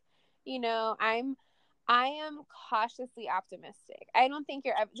 Like, I am cautiously optimistic. I don't think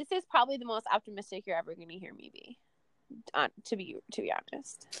this is probably the most optimistic you're ever going to hear me be, to be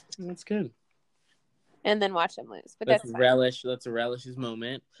honest. That's good. And then watch them lose. But let's relish this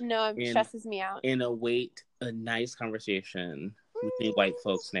moment. No, it stresses me out. And await a nice conversation with white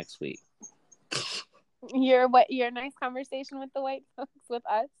folks next week. Your nice conversation with the white folks with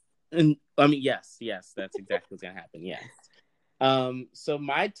us? And I mean, yes, that's exactly what's gonna happen. Yes. So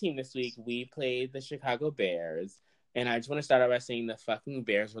my team this week, we played the Chicago Bears, and I just want to start out by saying the fucking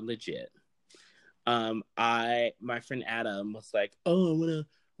Bears were legit. My friend Adam was like, "Oh, I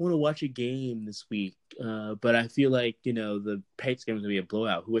wanna watch a game this week, but I feel like the Patriots game is gonna be a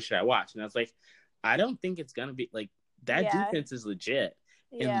blowout. Who should I watch?" And I was like, "I don't think it's gonna be like that. Defense is legit,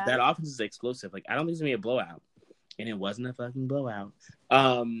 and that offense is explosive. Like I don't think it's gonna be a blowout." And it wasn't a fucking blowout.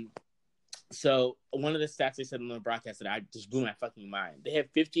 So one of the stats they said on the broadcast that I just blew my fucking mind. They have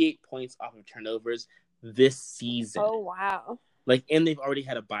 58 points off of turnovers this season. Oh, wow. Like, and they've already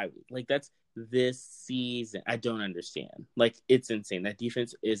had a bye week. Like, that's this season. I don't understand. Like, it's insane. That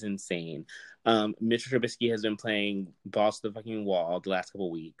defense is insane. Mitchell Trubisky has been playing balls to the fucking wall the last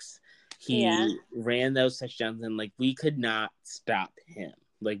couple weeks. He ran those touchdowns, and, like, we could not stop him.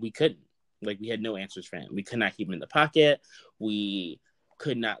 Like, we couldn't. Like, we had no answers for him. We could not keep him in the pocket. We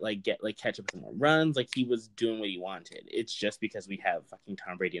could not catch up with him on runs. Like he was doing what he wanted. It's just because we have fucking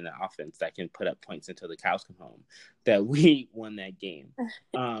Tom Brady in the offense that can put up points until the cows come home that we won that game.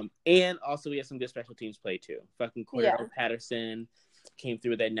 And also we have some good special teams play too. Fucking Cordell Patterson came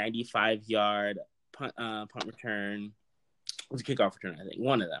through with that 95-yard punt return. It was a kickoff return, I think,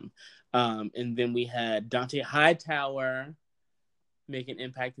 one of them. And then we had Dante Hightower make an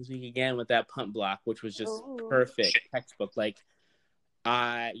impact this week again with that punt block, which was just perfect textbook. Like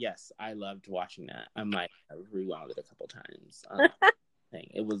I loved watching that. I might have rewound it a couple times.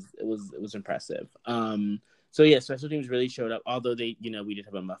 It was impressive. So yeah, special teams really showed up. Although we did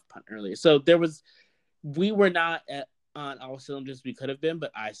have a muff punt earlier. So we were not on all cylinders we could have been, but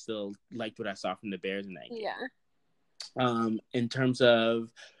I still liked what I saw from the Bears in that game. Yeah. In terms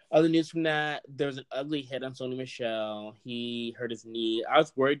of other news from that, there was an ugly hit on Sony Michel. He hurt his knee. I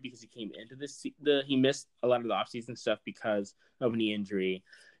was worried because he came into he missed a lot of the offseason stuff because of a knee injury.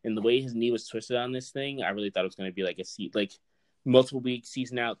 And the way his knee was twisted on this thing, I really thought it was going to be like multiple week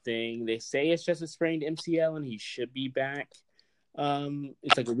season out thing. They say it's just a sprained MCL and he should be back.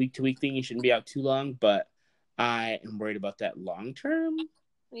 It's like a week-to-week thing. He shouldn't be out too long, but I am worried about that long term.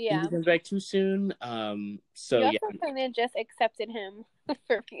 Yeah. He comes back too soon. You also kind of just accepted him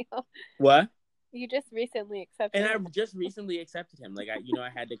for real. What? You just recently accepted him. And I just recently accepted him. Like, I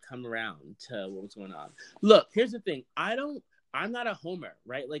had to come around to what was going on. Look, here's the thing. I'm not a homer,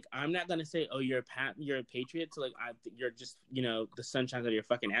 right? Like, I'm not going to say, oh, you're a Patriot. So, like, you're just, the sun shines out of your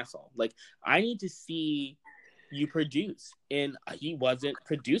fucking asshole. Like, I need to see you produce. And he wasn't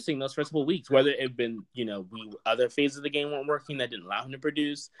producing those first couple of weeks, whether it had been, other phases of the game weren't working that didn't allow him to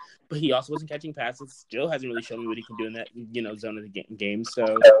produce, but he also wasn't catching passes. Still hasn't really shown me what he can do in that, zone of the game.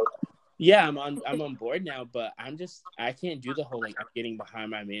 So yeah, I'm on board now, but I can't do the whole, like, I'm getting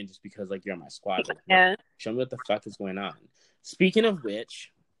behind my man just because, like, you're on my squad. Like, yeah. Show me what the fuck is going on. Speaking of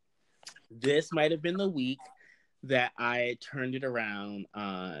which, this might have been the week that I turned it around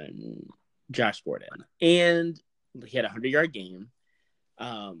on Josh Gordon. And he had a 100-yard game.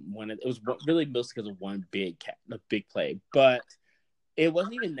 It was really mostly because of one big play, but it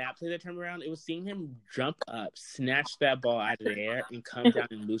wasn't even that play that turned around. It was seeing him jump up, snatch that ball out of the air, and come down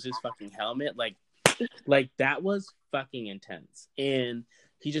and lose his fucking helmet. Like that was fucking intense. And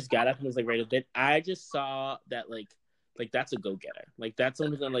he just got up and was like ready to hit. I just saw that like that's a go getter. Like that's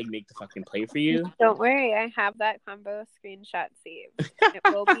someone who's gonna like make the fucking play for you. Don't worry, I have that combo screenshot saved. It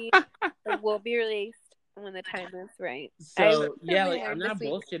will be released when the time is right. So yeah, like I'm not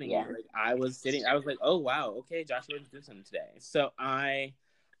bullshitting you. Like I was like, oh wow, okay, Josh Gordon's doing something today. So I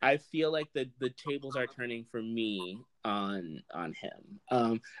feel like the tables are turning for me on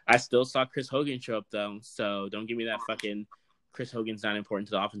him. I still saw Chris Hogan show up though, so don't give me that fucking Chris Hogan's not important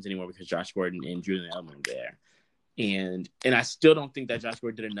to the offense anymore because Josh Gordon and Julian Edelman are there. And I still don't think that Josh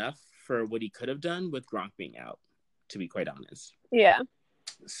Gordon did enough for what he could have done with Gronk being out, to be quite honest. Yeah.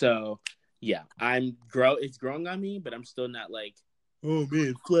 So yeah, it's growing on me, but I'm still not like, oh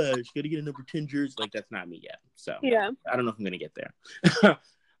man, Flash, gotta get a number 10 jersey. Like that's not me yet. So yeah, I don't know if I'm gonna get there.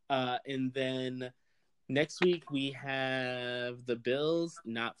 And then next week we have the Bills.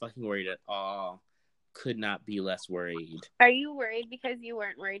 Not fucking worried at all. Could not be less worried. Are you worried because you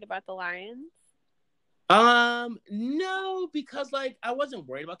weren't worried about the Lions? No, because like I wasn't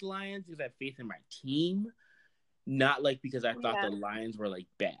worried about the Lions because I have faith in my team. Not like because I thought the Lions were like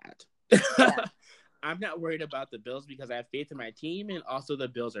bad. Yeah. I'm not worried about the Bills because I have faith in my team, and also the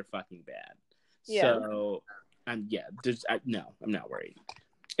Bills are fucking bad. Yeah. So I'm not worried.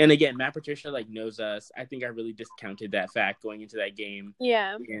 And again, Matt Patricia like knows us. I think I really discounted that fact going into that game.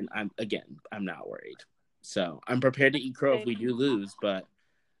 Yeah. And I'm not worried. So I'm prepared to eat crow if we do lose, but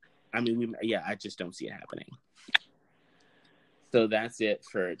I mean, I just don't see it happening. So that's it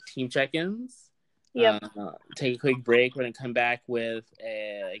for team check-ins. Yeah. Take a quick break. We're going to come back with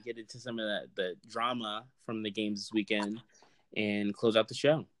get into some of the drama from the games this weekend and close out the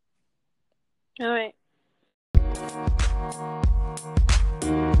show. All right.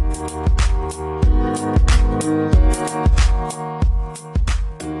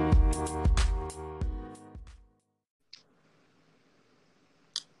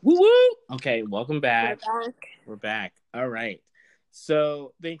 Woo woo! Okay, welcome back. We're back. All right.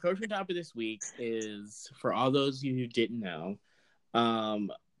 So the encroachment topic this week is, for all those of you who didn't know,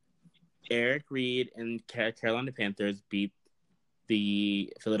 Eric Reid and Carolina Panthers beat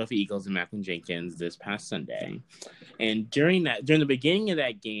the Philadelphia Eagles and Malcolm Jenkins this past Sunday. And during the beginning of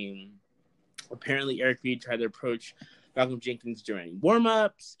that game, apparently Eric Reid tried to approach Malcolm Jenkins during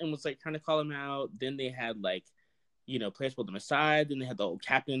warm-ups and was like trying to call him out. Then they had like, players pulled them aside. Then they had the old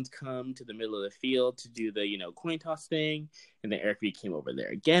captains come to the middle of the field to do the, coin toss thing. And then Eric Reid came over there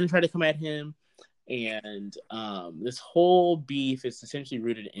again and tried to come at him. And this whole beef is essentially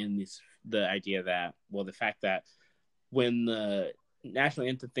rooted in the idea that, the fact that when the national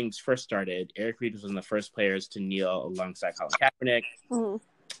anthem things first started, Eric Reid was one of the first players to kneel alongside Colin Kaepernick,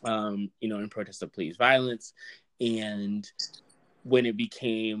 in protest of police violence. And when it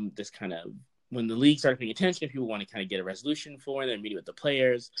became this kind of, when the league started paying attention, people want to kind of get a resolution for it and meet with the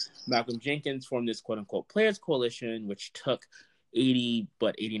players. Malcolm Jenkins formed this quote unquote players coalition, which took $90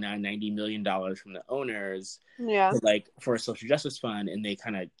 million from the owners, for a social justice fund, and they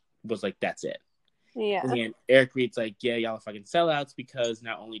kind of was like, that's it. Yeah. And Eric Reid's like, yeah, y'all are fucking sellouts because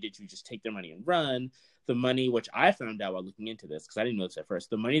not only did you just take their money and run, the money, which I found out while looking into this, because I didn't know this at first,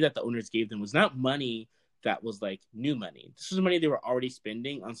 the money that the owners gave them was not money that was like new money. This was money they were already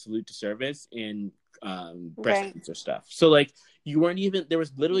spending on salute to service and breast cancer stuff. So like you weren't even, there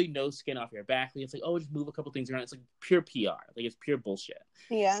was literally no skin off your back. Like, it's like, oh, just move a couple things around. It's like pure PR. Like it's pure bullshit.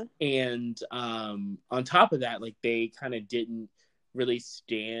 Yeah. And on top of that, like they kind of didn't really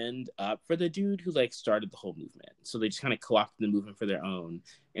stand up for the dude who like started the whole movement. So they just kind of co-opted the movement for their own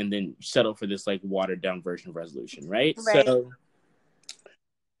and then settled for this like watered down version of resolution. Right. So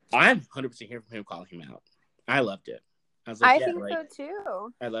I'm 100% here from him calling him out. I loved it. I was like, I think so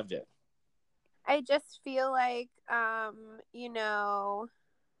too. I loved it. I just feel like, as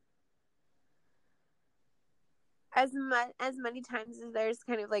many times as there's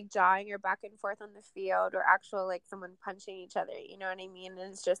kind of like jawing or back and forth on the field or actual like someone punching each other, you know what I mean?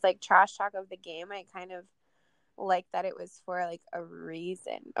 And it's just like trash talk of the game. I kind of like that it was for like a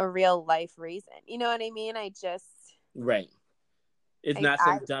reason, a real life reason. You know what I mean? Right. It's not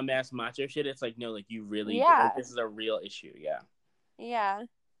some dumbass macho shit. It's like, no, like you really, like, this is a real issue. Yeah. Yeah.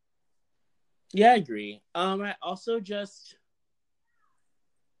 Yeah, I agree. I also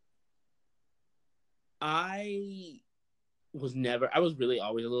I was really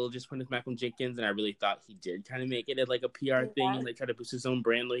always a little disappointed with Malcolm Jenkins, and I really thought he did kind of make it as like a PR thing and like try to boost his own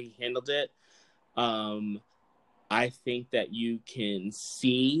brand the way he handled it. I think that you can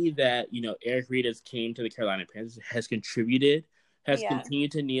see that, you know, Eric Reid has came to the Carolina Panthers, has contributed, has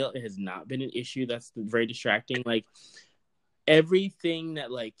continued to kneel. It has not been an issue. That's very distracting. Like, everything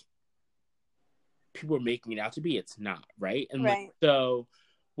that, like, people are making it out to be, it's not, right? And like, so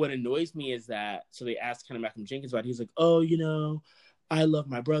what annoys me is that, so they asked kind of Malcolm Jenkins about it. He's like, oh, you know, I love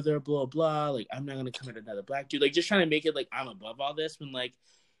my brother, blah, blah. Like, I'm not going to come at another black dude. Like, just trying to make it like I'm above all this when, like,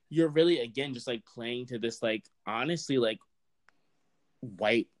 you're really, again, just like playing to this, like, honestly, like,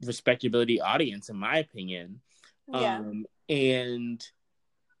 white respectability audience, in my opinion. And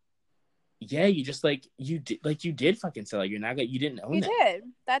yeah, you just like you did fucking sell it. You're not gonna, you didn't own that.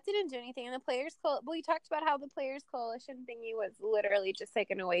 That didn't do anything. And the players we talked about how the players coalition thingy was literally just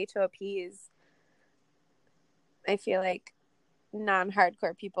like in a way to appease, I feel like,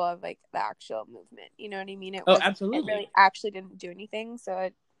 non-hardcore people of like the actual movement. You know what I mean? Absolutely. It really actually didn't do anything. So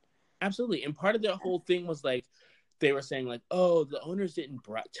absolutely. And part of their whole thing was like, they were saying like, oh, the owners didn't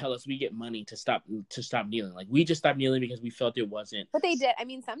tell us we get money to stop kneeling. Like, we just stopped kneeling because we felt it wasn't. But they did. I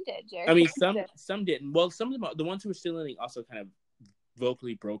mean, some did, Jared. I mean, some didn't. Well, some of them, the ones who were still kneeling, also kind of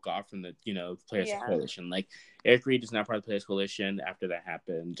vocally broke off from the, you know, Players Coalition. Like, Eric Reid is not part of the Players Coalition after that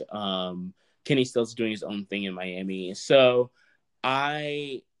happened. Kenny Stills doing his own thing in Miami. So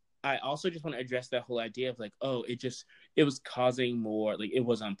I also just want to address that whole idea of like, oh, it was causing more, like, it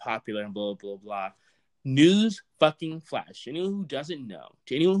was unpopular and blah, blah, blah. News fucking flash. Anyone who doesn't know,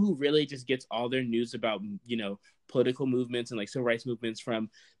 to anyone who really just gets all their news about, you know, political movements and like civil rights movements from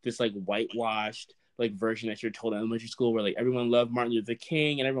this like whitewashed like version that you're told in elementary school where like everyone loved Martin Luther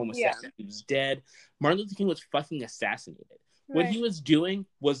King and everyone was sad that he was dead. Martin Luther King was fucking assassinated. What he was doing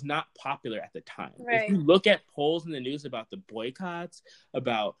was not popular at the time. If you look at polls in the news about the boycotts,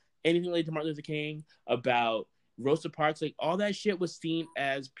 about anything related to Martin Luther King, about Rosa Parks, like, all that shit was seen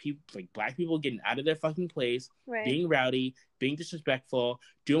as people, like, black people getting out of their fucking place, being rowdy, being disrespectful,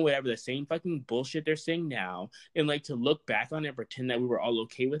 doing whatever, the same fucking bullshit they're saying now, and like to look back on it and pretend that we were all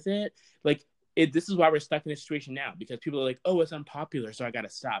okay with it. Like, this is why we're stuck in this situation now, because people are like, oh, it's unpopular, so I gotta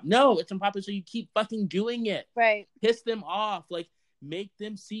stop. No, it's unpopular, so you keep fucking doing it. Piss them off. Like, make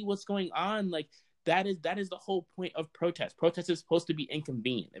them see what's going on. Like, that is the whole point of protest. Protest is supposed to be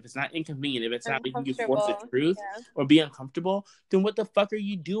inconvenient. If it's not inconvenient, if it's not making you force the truth or be uncomfortable, then what the fuck are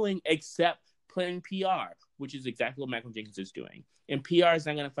you doing except playing PR, which is exactly what Malcolm Jenkins is doing. And PR is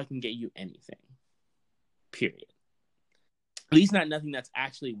not going to fucking get you anything. Period. At least not nothing that's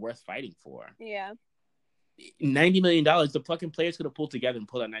actually worth fighting for. Yeah. $90 million, the fucking players could have pulled together and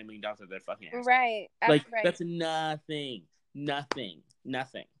pulled out $90 million out of their fucking ass. Like, that's nothing.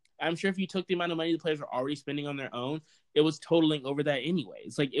 I'm sure if you took the amount of money the players were already spending on their own, it was totaling over that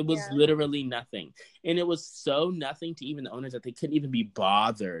anyways. Like, it was literally nothing. And it was so nothing to even the owners that they couldn't even be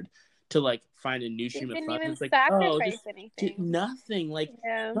bothered to, like, find a new stream of funds. Like, anything. Nothing. Like,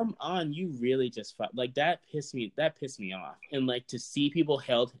 come on, you really just like, that pissed me off. And like, to see people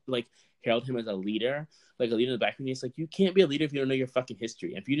hailed him as a leader, like a leader in the black community. It's like, you can't be a leader if you don't know your fucking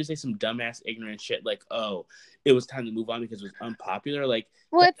history. If you just say some dumbass ignorant shit like, oh, it was time to move on because it was unpopular, like,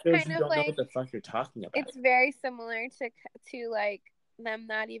 well, it's kind you of don't like, know what the fuck you're talking about. It's very similar to like them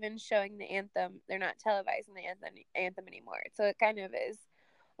not even showing the anthem. They're not televising the anthem anymore. So it kind of is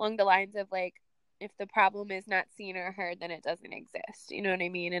along the lines of like, if the problem is not seen or heard, then it doesn't exist. You know what I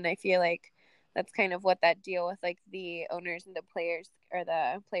mean? And I feel like that's kind of what that deal with like the owners and the players, or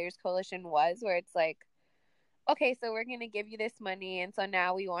the Players Coalition, was, where it's like, okay, so we're going to give you this money, and so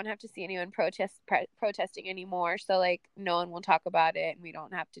now we won't have to see anyone protesting anymore. So like, no one will talk about it, and we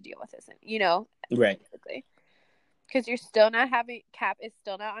don't have to deal with this, you know? Basically. Because you're still not having, Cap is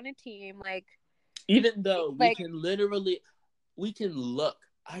still not on a team. Like, even though I can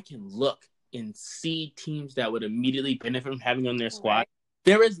look and see teams that would immediately benefit from having on their squad.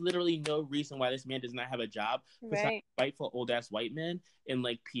 There is literally no reason why this man does not have a job besides spiteful old ass white men in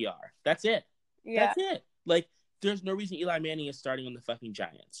like PR. That's it. That's it. Like, there's no reason Eli Manning is starting on the fucking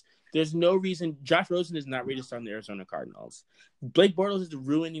Giants. There's no reason Josh Rosen is not ready to start on the Arizona Cardinals. Blake Bortles is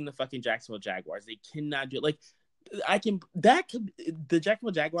ruining the fucking Jacksonville Jaguars. They cannot do it. Like, the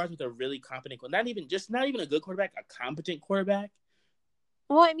Jacksonville Jaguars with a really competent, not even a good quarterback, a competent quarterback.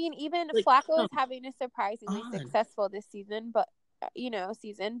 Well, I mean, even like, Flacco is having a surprisingly successful this season, but he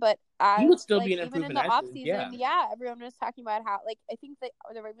would still be an improvement. Even in the off season, everyone was talking about how, like, I think that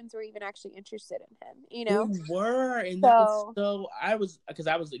the Ravens were even actually interested in him. You know, they were, and I was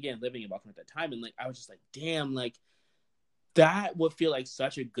again living in Baltimore at that time, and like, I was just like, damn, like, that would feel like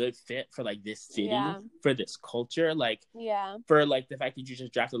such a good fit for like this city, for this culture, like for like the fact that you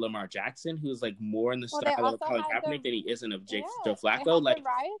just drafted Lamar Jackson, who's like more in the style of Colin Kaepernick than he isn't of Joe Flacco. Like the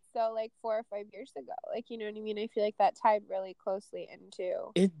riots though, like 4 or 5 years ago, like, you know what I mean? I feel like that tied really closely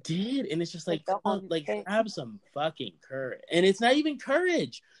into it did, and it's just like have some fucking courage, and it's not even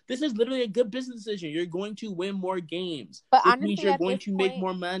courage. This is literally a good business decision. You're going to win more games, but which honestly, means you're going to make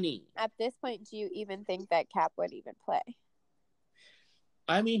more money. At this point, do you even think that Cap would even play?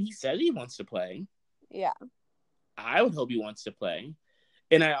 I mean, he said he wants to play. Yeah. I would hope he wants to play.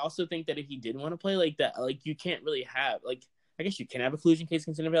 And I also think that if he didn't want to play like that, like you can't really have, like, I guess you can have a collusion case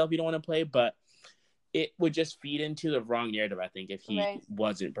against NFL if you don't want to play, but it would just feed into the wrong narrative, I think, if he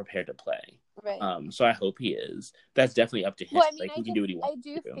wasn't prepared to play. Right. So I hope he is. That's definitely up to him. Well, I mean, like, he can do what he wants.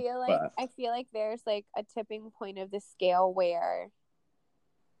 I feel like there's like a tipping point of the scale where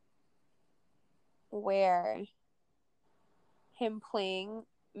him playing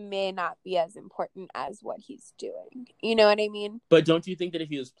may not be as important as what he's doing. You know what I mean? But don't you think that if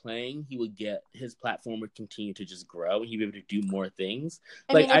he was playing, he would get, his platform would continue to just grow and he'd be able to do more things?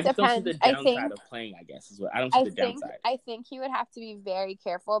 I just don't see the downside of playing, I guess, is what I don't see the downside. I think he would have to be very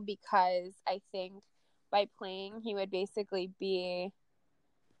careful, because I think by playing, he would basically be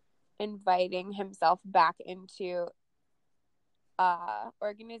inviting himself back into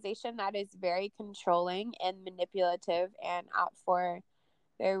organization that is very controlling and manipulative and out for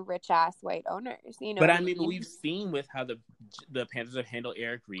their rich ass white owners, you know. But I mean, we've seen with how the Panthers have handled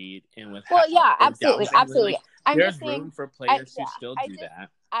Eric Reid and with absolutely. Like, there's room for players to still do that.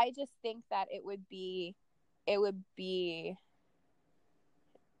 I just think that it would be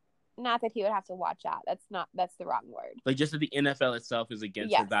not that he would have to watch out. That's the wrong word. Like, just that the NFL itself is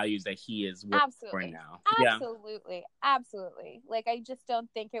against the values that he is working for now. Absolutely. Like, I just don't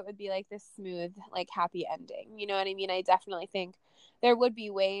think it would be like this smooth, like, happy ending. You know what I mean? I definitely think there would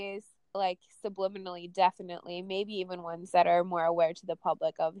be ways, like, subliminally, definitely, maybe even ones that are more aware to the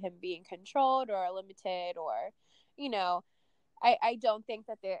public of him being controlled or limited, or, you know, I don't think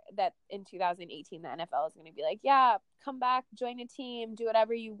that in 2018 the NFL is going to be like, yeah, come back, join a team, do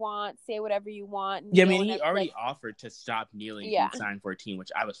whatever you want, say whatever you want. Yeah, I mean, he already offered to stop kneeling and sign for a team, which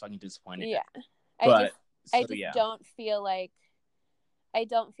I was fucking disappointed. Yeah, but I just don't feel like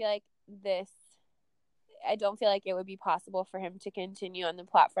this. I don't feel like it would be possible for him to continue on the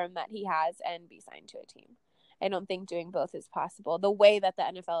platform that he has and be signed to a team. I don't think doing both is possible the way that the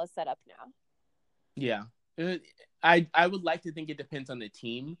NFL is set up now. Yeah. I would like to think it depends on the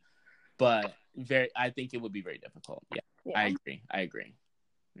team, but I think it would be very difficult. Yeah. I agree.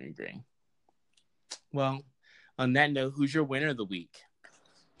 Well, on that note, who's your winner of the week?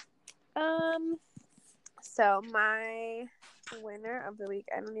 So my winner of the week,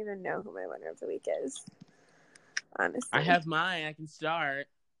 I don't even know who my winner of the week is. Honestly, I have mine. I can start.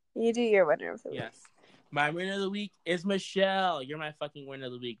 You do your winner of the week. Yes. My winner of the week is Michelle. You're my fucking winner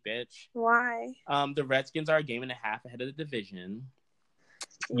of the week, bitch. Why? The Redskins are a game and a half ahead of the division.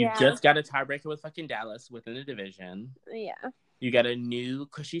 You just got a tiebreaker with fucking Dallas within the division. Yeah. You got a new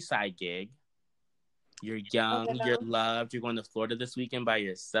cushy side gig. You're young. You're loved. You're going to Florida this weekend by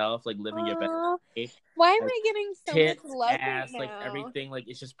yourself, like living your best life. Why am I getting so much love ass, right now? Like everything, like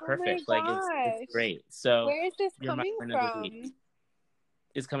it's just perfect. Like it's great. So where is this coming from?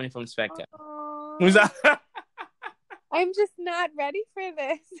 It's coming from Spectre. I'm just not ready for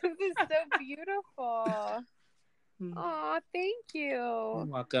this. This is so beautiful. Oh, thank you. You're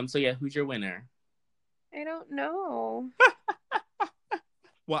welcome. So yeah, who's your winner? I don't know.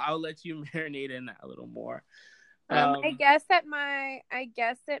 Well, I'll let you marinate in that a little more. I guess that my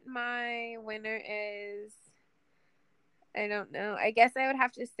winner is, I don't know. I guess I would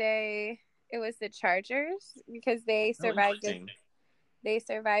have to say it was the Chargers, because they survived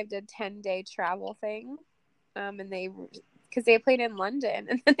a 10-day travel thing. And because they played in London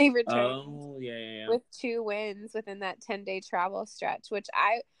and then they returned with 2 wins within that 10-day travel stretch, which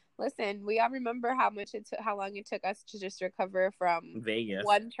we all remember how long it took us to just recover from Vegas,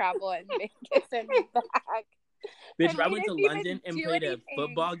 one travel in Vegas and back. Bitch, I went to London and played a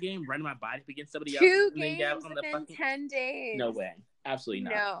football game, running my body up against somebody else. 2 games within 10 days. No way. Absolutely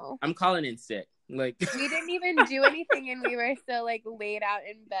not. No. I'm calling in sick. Like, we didn't even do anything, and we were still like laid out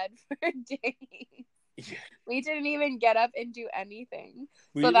in bed for days. Yeah. We didn't even get up and do anything.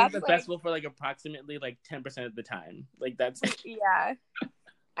 We were at the festival for like approximately like 10% of the time. Like that's yeah.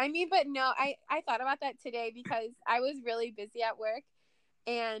 I mean, but no, I thought about that today because I was really busy at work,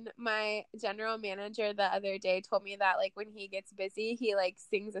 and my general manager the other day told me that like when he gets busy, he like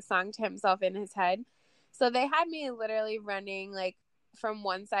sings a song to himself in his head. So they had me literally running like from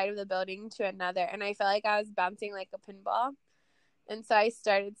one side of the building to another, and I felt like I was bouncing like a pinball. And so I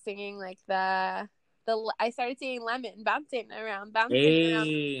started singing like I started singing Lemon, bouncing around.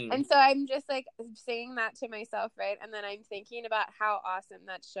 Hey. And so I'm just like saying that to myself, right? And then I'm thinking about how awesome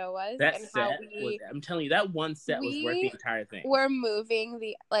that show was. That and set how was, I'm telling you, that one set was worth the entire thing. We're moving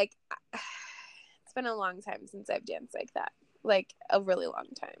it's been a long time since I've danced like that. Like a really long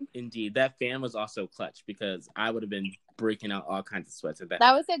time. Indeed. That fan was also clutch because I would have been breaking out all kinds of sweats at that.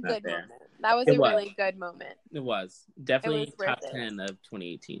 That was a good moment. That was really good moment. It was. Definitely top 10 of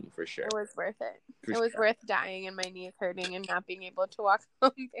 2018 for sure. It was worth it. It was worth dying and my knee hurting and not being able to walk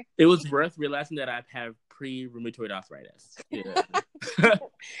home there. It was worth realizing that I have pre-rheumatoid arthritis. Yeah.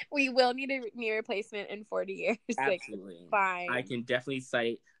 We will need a knee replacement in 40 years. Absolutely. Fine. I can definitely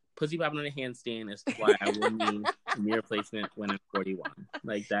cite pussy popping on a handstand as to why I will need a knee replacement when I'm 41.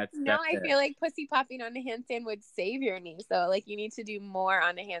 Like that's I feel like pussy popping on a handstand would save your knee. So like you need to do more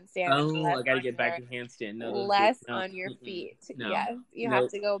on a handstand. Oh, I gotta get back to handstand. No, less on your feet. No. Yes, you have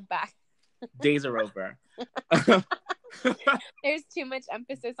to go back. Days are over. There's too much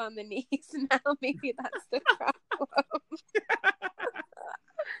emphasis on the knees now. Maybe that's the problem.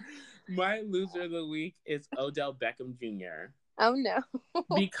 My loser of the week is Odell Beckham Jr. Oh no.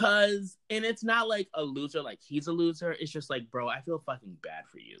 Because, and it's not like a loser, like he's a loser. It's just like, bro, I feel fucking bad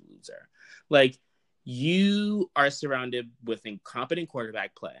for you, loser. Like, you are surrounded with incompetent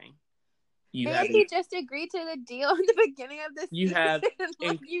quarterback play. You just agreed to the deal in the beginning of this season.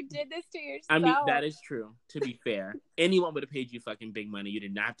 You did this to yourself. I mean, that is true, to be fair. Anyone would have paid you fucking big money. You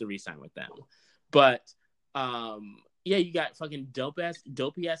did not have to re-sign with them. But, yeah, you got fucking dopey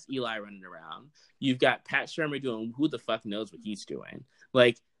ass Eli running around. You've got Pat Shermer doing who the fuck knows what he's doing.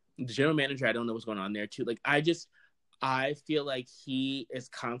 Like, the general manager, I don't know what's going on there too. Like, I feel like he is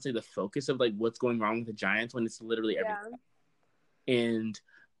constantly the focus of like what's going wrong with the Giants when it's literally everything. Yeah. And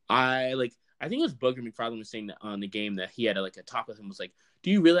I think it was Booger McFarland was saying that on the game that he had a talk with him, was like, do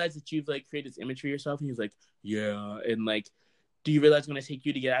you realize that you've created this image for yourself? And he was like, yeah. And do you realize it's going to take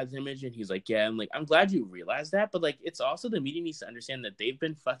you to get out of this image? And he's like, yeah. I'm like, I'm glad you realize that. But it's also the media needs to understand that they've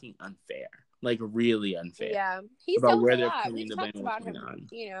been fucking unfair. Really unfair. Yeah. He's about where they're putting the blame about him. On.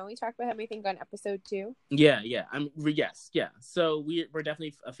 We talked about him, I think, on episode 2. Yeah. Yes. Yeah. So we're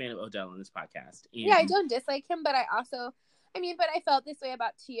definitely a fan of Odell on this podcast. And yeah, I don't dislike him, but I felt this way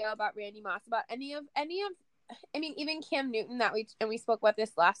about Tio, about Randy Moss, about even Cam Newton we spoke about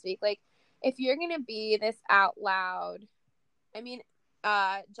this last week. If you're going to be this out loud,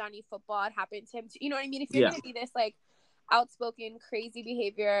 Johnny Football, it happened to him too. You know what I mean? If you're going to be this outspoken, crazy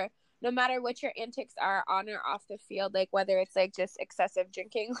behavior, no matter what your antics are on or off the field, whether it's just excessive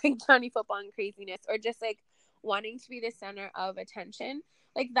drinking, Johnny Football and craziness, or just wanting to be the center of attention,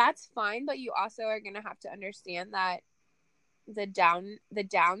 that's fine. But you also are going to have to understand that the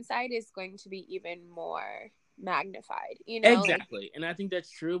downside is going to be even more magnified, exactly. And I think that's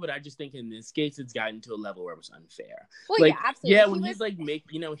true, but I just think in this case it's gotten to a level where it was unfair. Well, yeah, absolutely. Yeah, when he's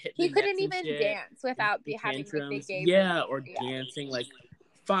hit he couldn't even dance without having the game. Yeah, or dancing.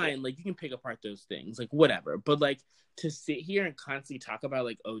 Fine, you can pick apart those things, whatever. But to sit here and constantly talk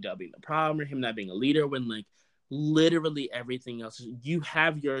about Odell being the problem or him not being a leader when literally everything else, you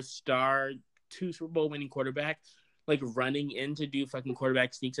have your star 2 Super Bowl winning quarterback running in to do fucking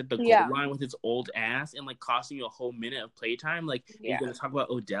quarterback sneaks at the goal line with his old ass and costing you a whole minute of playtime. You're gonna talk about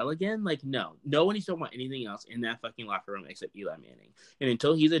Odell again? No one needs to talk about anything else in that fucking locker room except Eli Manning. And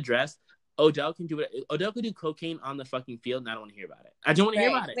until he's addressed, Odell can do it. Odell could do cocaine on the fucking field, and I don't want to hear about it. I don't want to hear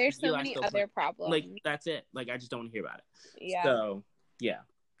about it. There's so many other problems. That's it. I just don't want to hear about it. Yeah. So yeah,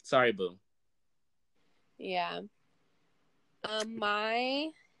 sorry, boo. Yeah.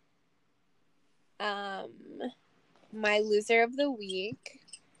 My loser of the week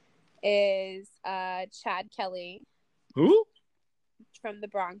is Chad Kelly. Who? From the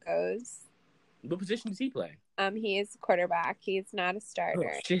Broncos. What position does he play? He is quarterback. He's not a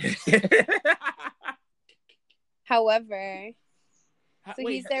starter. Oh, shit. However,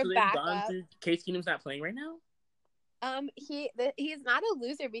 he's their backup. Case Keenum's not playing right now? He's not a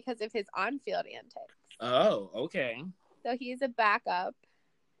loser because of his on-field antics. Oh, okay. So he's a backup.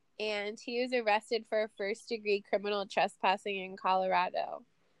 And he was arrested for first-degree criminal trespassing in Colorado.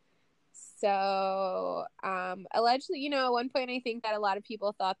 So, allegedly, at one point, I think that a lot of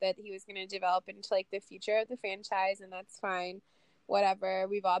people thought that he was going to develop into, the future of the franchise, and that's fine. Whatever.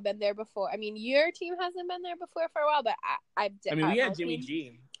 We've all been there before. Your team hasn't been there before for a while, but we had Jimmy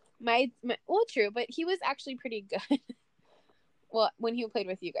G. Well, true, but he was actually pretty good. Well, when he played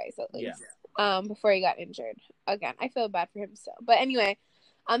with you guys, at least. Yeah. Before he got injured. Again, I feel bad for him still. But anyway...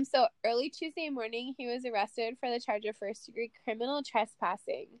 So early Tuesday morning, he was arrested for the charge of first-degree criminal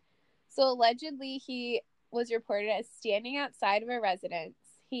trespassing. So allegedly, he was reported as standing outside of a residence.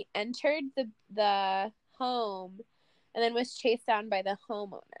 He entered the home and then was chased down by the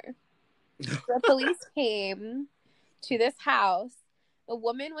homeowner. The police came to this house. The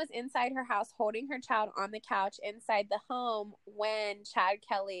woman was inside her house holding her child on the couch inside the home when Chad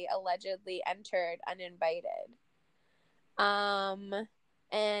Kelly allegedly entered uninvited.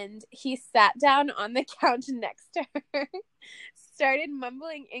 And he sat down on the couch next to her, started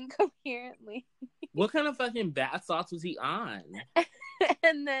mumbling incoherently. What kind of fucking bath salts was he on?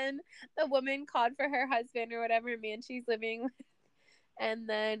 And then the woman called for her husband or whatever man she's living with. And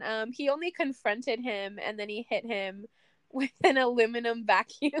then he only confronted him, and then he hit him with an aluminum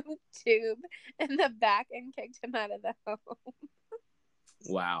vacuum tube in the back and kicked him out of the home.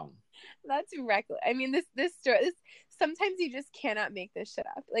 Wow. That's reckless. I mean, this story, sometimes you just cannot make this shit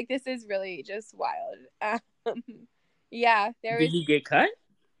up. Like, this is really just wild. Yeah, Did he get cut?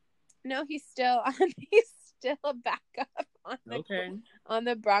 No, he's still a backup on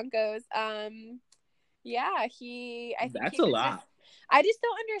the Broncos. Yeah, I think that's a lot. I just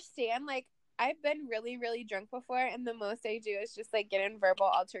don't understand. Like, I've been really, really drunk before, and the most I do is just like get in verbal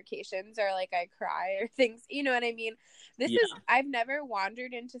altercations or like I cry or things. You know what I mean? I've never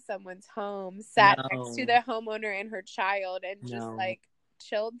wandered into someone's home, sat next to the homeowner and her child, and just like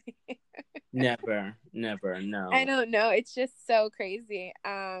chilled there. Never, no. I don't know. It's just so crazy.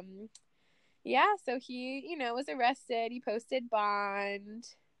 Yeah, so he, was arrested. He posted bond.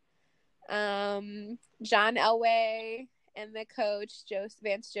 John Elway and the coach,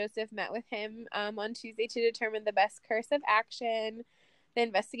 Vance Joseph, met with him on Tuesday to determine the best course of action. The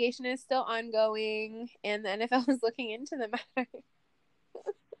investigation is still ongoing, and the NFL is looking into the matter.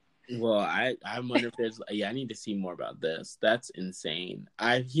 Well, I wonder if there's... Yeah, I need to see more about this. That's insane.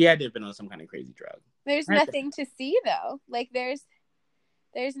 He had to have been on some kind of crazy drug. There's nothing to see, though. Like, there's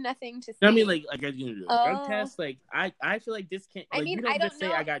nothing to see. I mean, like, I guess you do a drug test. Like, I feel like this can't... Like, you don't just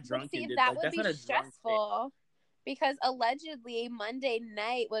say I got drunk and did... That would be stressful. Because allegedly Monday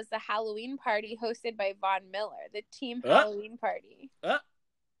night was the Halloween party hosted by Von Miller, the team Halloween party. Well,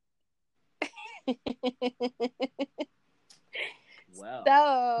 so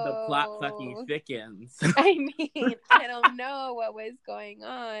the plot fucking thickens. I mean, I don't know what was going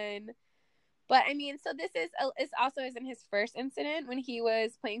on. But I mean, so this isn't his first incident. When he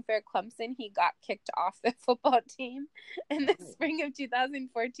was playing for Clemson, he got kicked off the football team in the spring of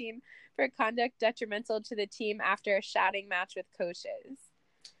 2014 for conduct detrimental to the team after a shouting match with coaches.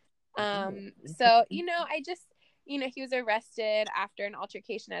 So, I just, he was arrested after an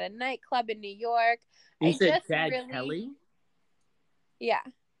altercation at a nightclub in New York. You said Chad Kelly? Yeah.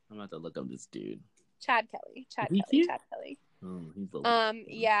 I'm about to look up this dude. Chad Kelly. Chad Kelly. Oh, he's a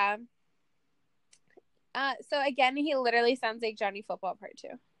yeah. So again, he literally sounds like Johnny Football Part 2.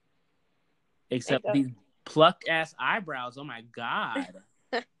 Except these plucked ass eyebrows. Oh my God.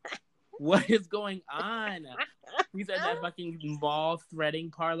 What is going on? He's at that fucking ball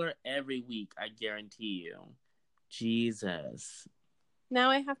threading parlor every week, I guarantee you. Jesus.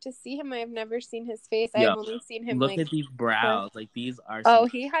 Now I have to see him. I've never seen his face. I've only seen him look at these brows. Like, these are...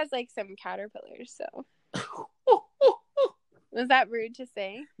 he has like some caterpillars, so... Was that rude to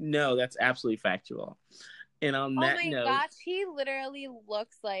say? No, that's absolutely factual. And on that note... Oh my gosh, he literally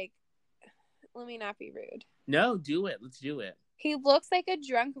looks like... Let me not be rude. No, do it. Let's do it. He looks like a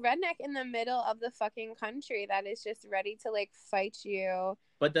drunk redneck in the middle of the fucking country that is just ready to, like, fight you.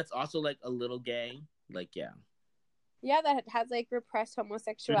 But that's also, like, a little gay. Like, yeah. Yeah, that has, like, repressed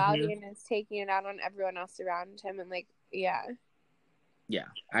homosexuality and is taking it out on everyone else around him. And, like, yeah. Yeah,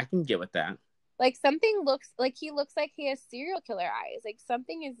 I can get with that. Like, he looks like he has serial killer eyes. Like,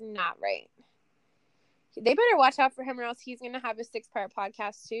 something is not right. They better watch out for him, or else he's going to have a 6-part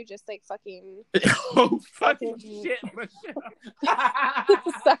podcast, too. Just, like, fucking... Oh, fucking shit, Michelle.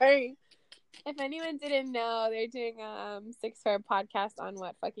 Sorry. If anyone didn't know, they're doing a 6-part podcast on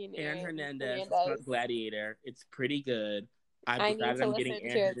what fucking... Aaron Hernandez. Gladiator. It's pretty good. I'm getting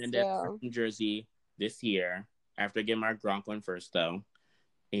Aaron Hernandez from Jersey this year. After I get Mark Gronk one first, though.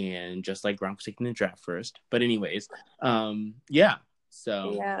 And just like Gronk was taking the draft first. But anyways, yeah.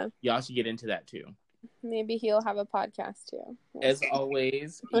 So y'all should get into that, too. Maybe he'll have a podcast too. As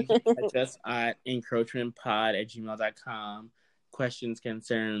always, you can catch us at encroachmentpod@gmail.com. Questions,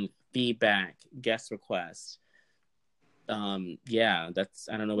 concerns, feedback, guest requests. Yeah, that's...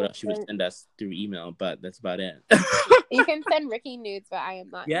 I don't know what else you would send us through email, but that's about it. You can send Ricky nudes, but I am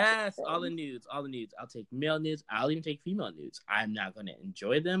not. Yes, all the nudes. I'll take male nudes. I'll even take female nudes. I'm not going to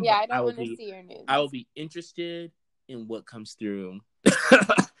enjoy them. Yeah, I don't want to see your nudes. I will be interested in what comes through,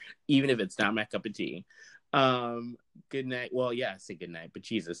 even if it's not my cup of tea. Good night. Well, yeah, say good night, but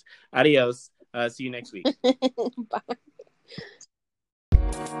Jesus. Adios. See you next week. Bye.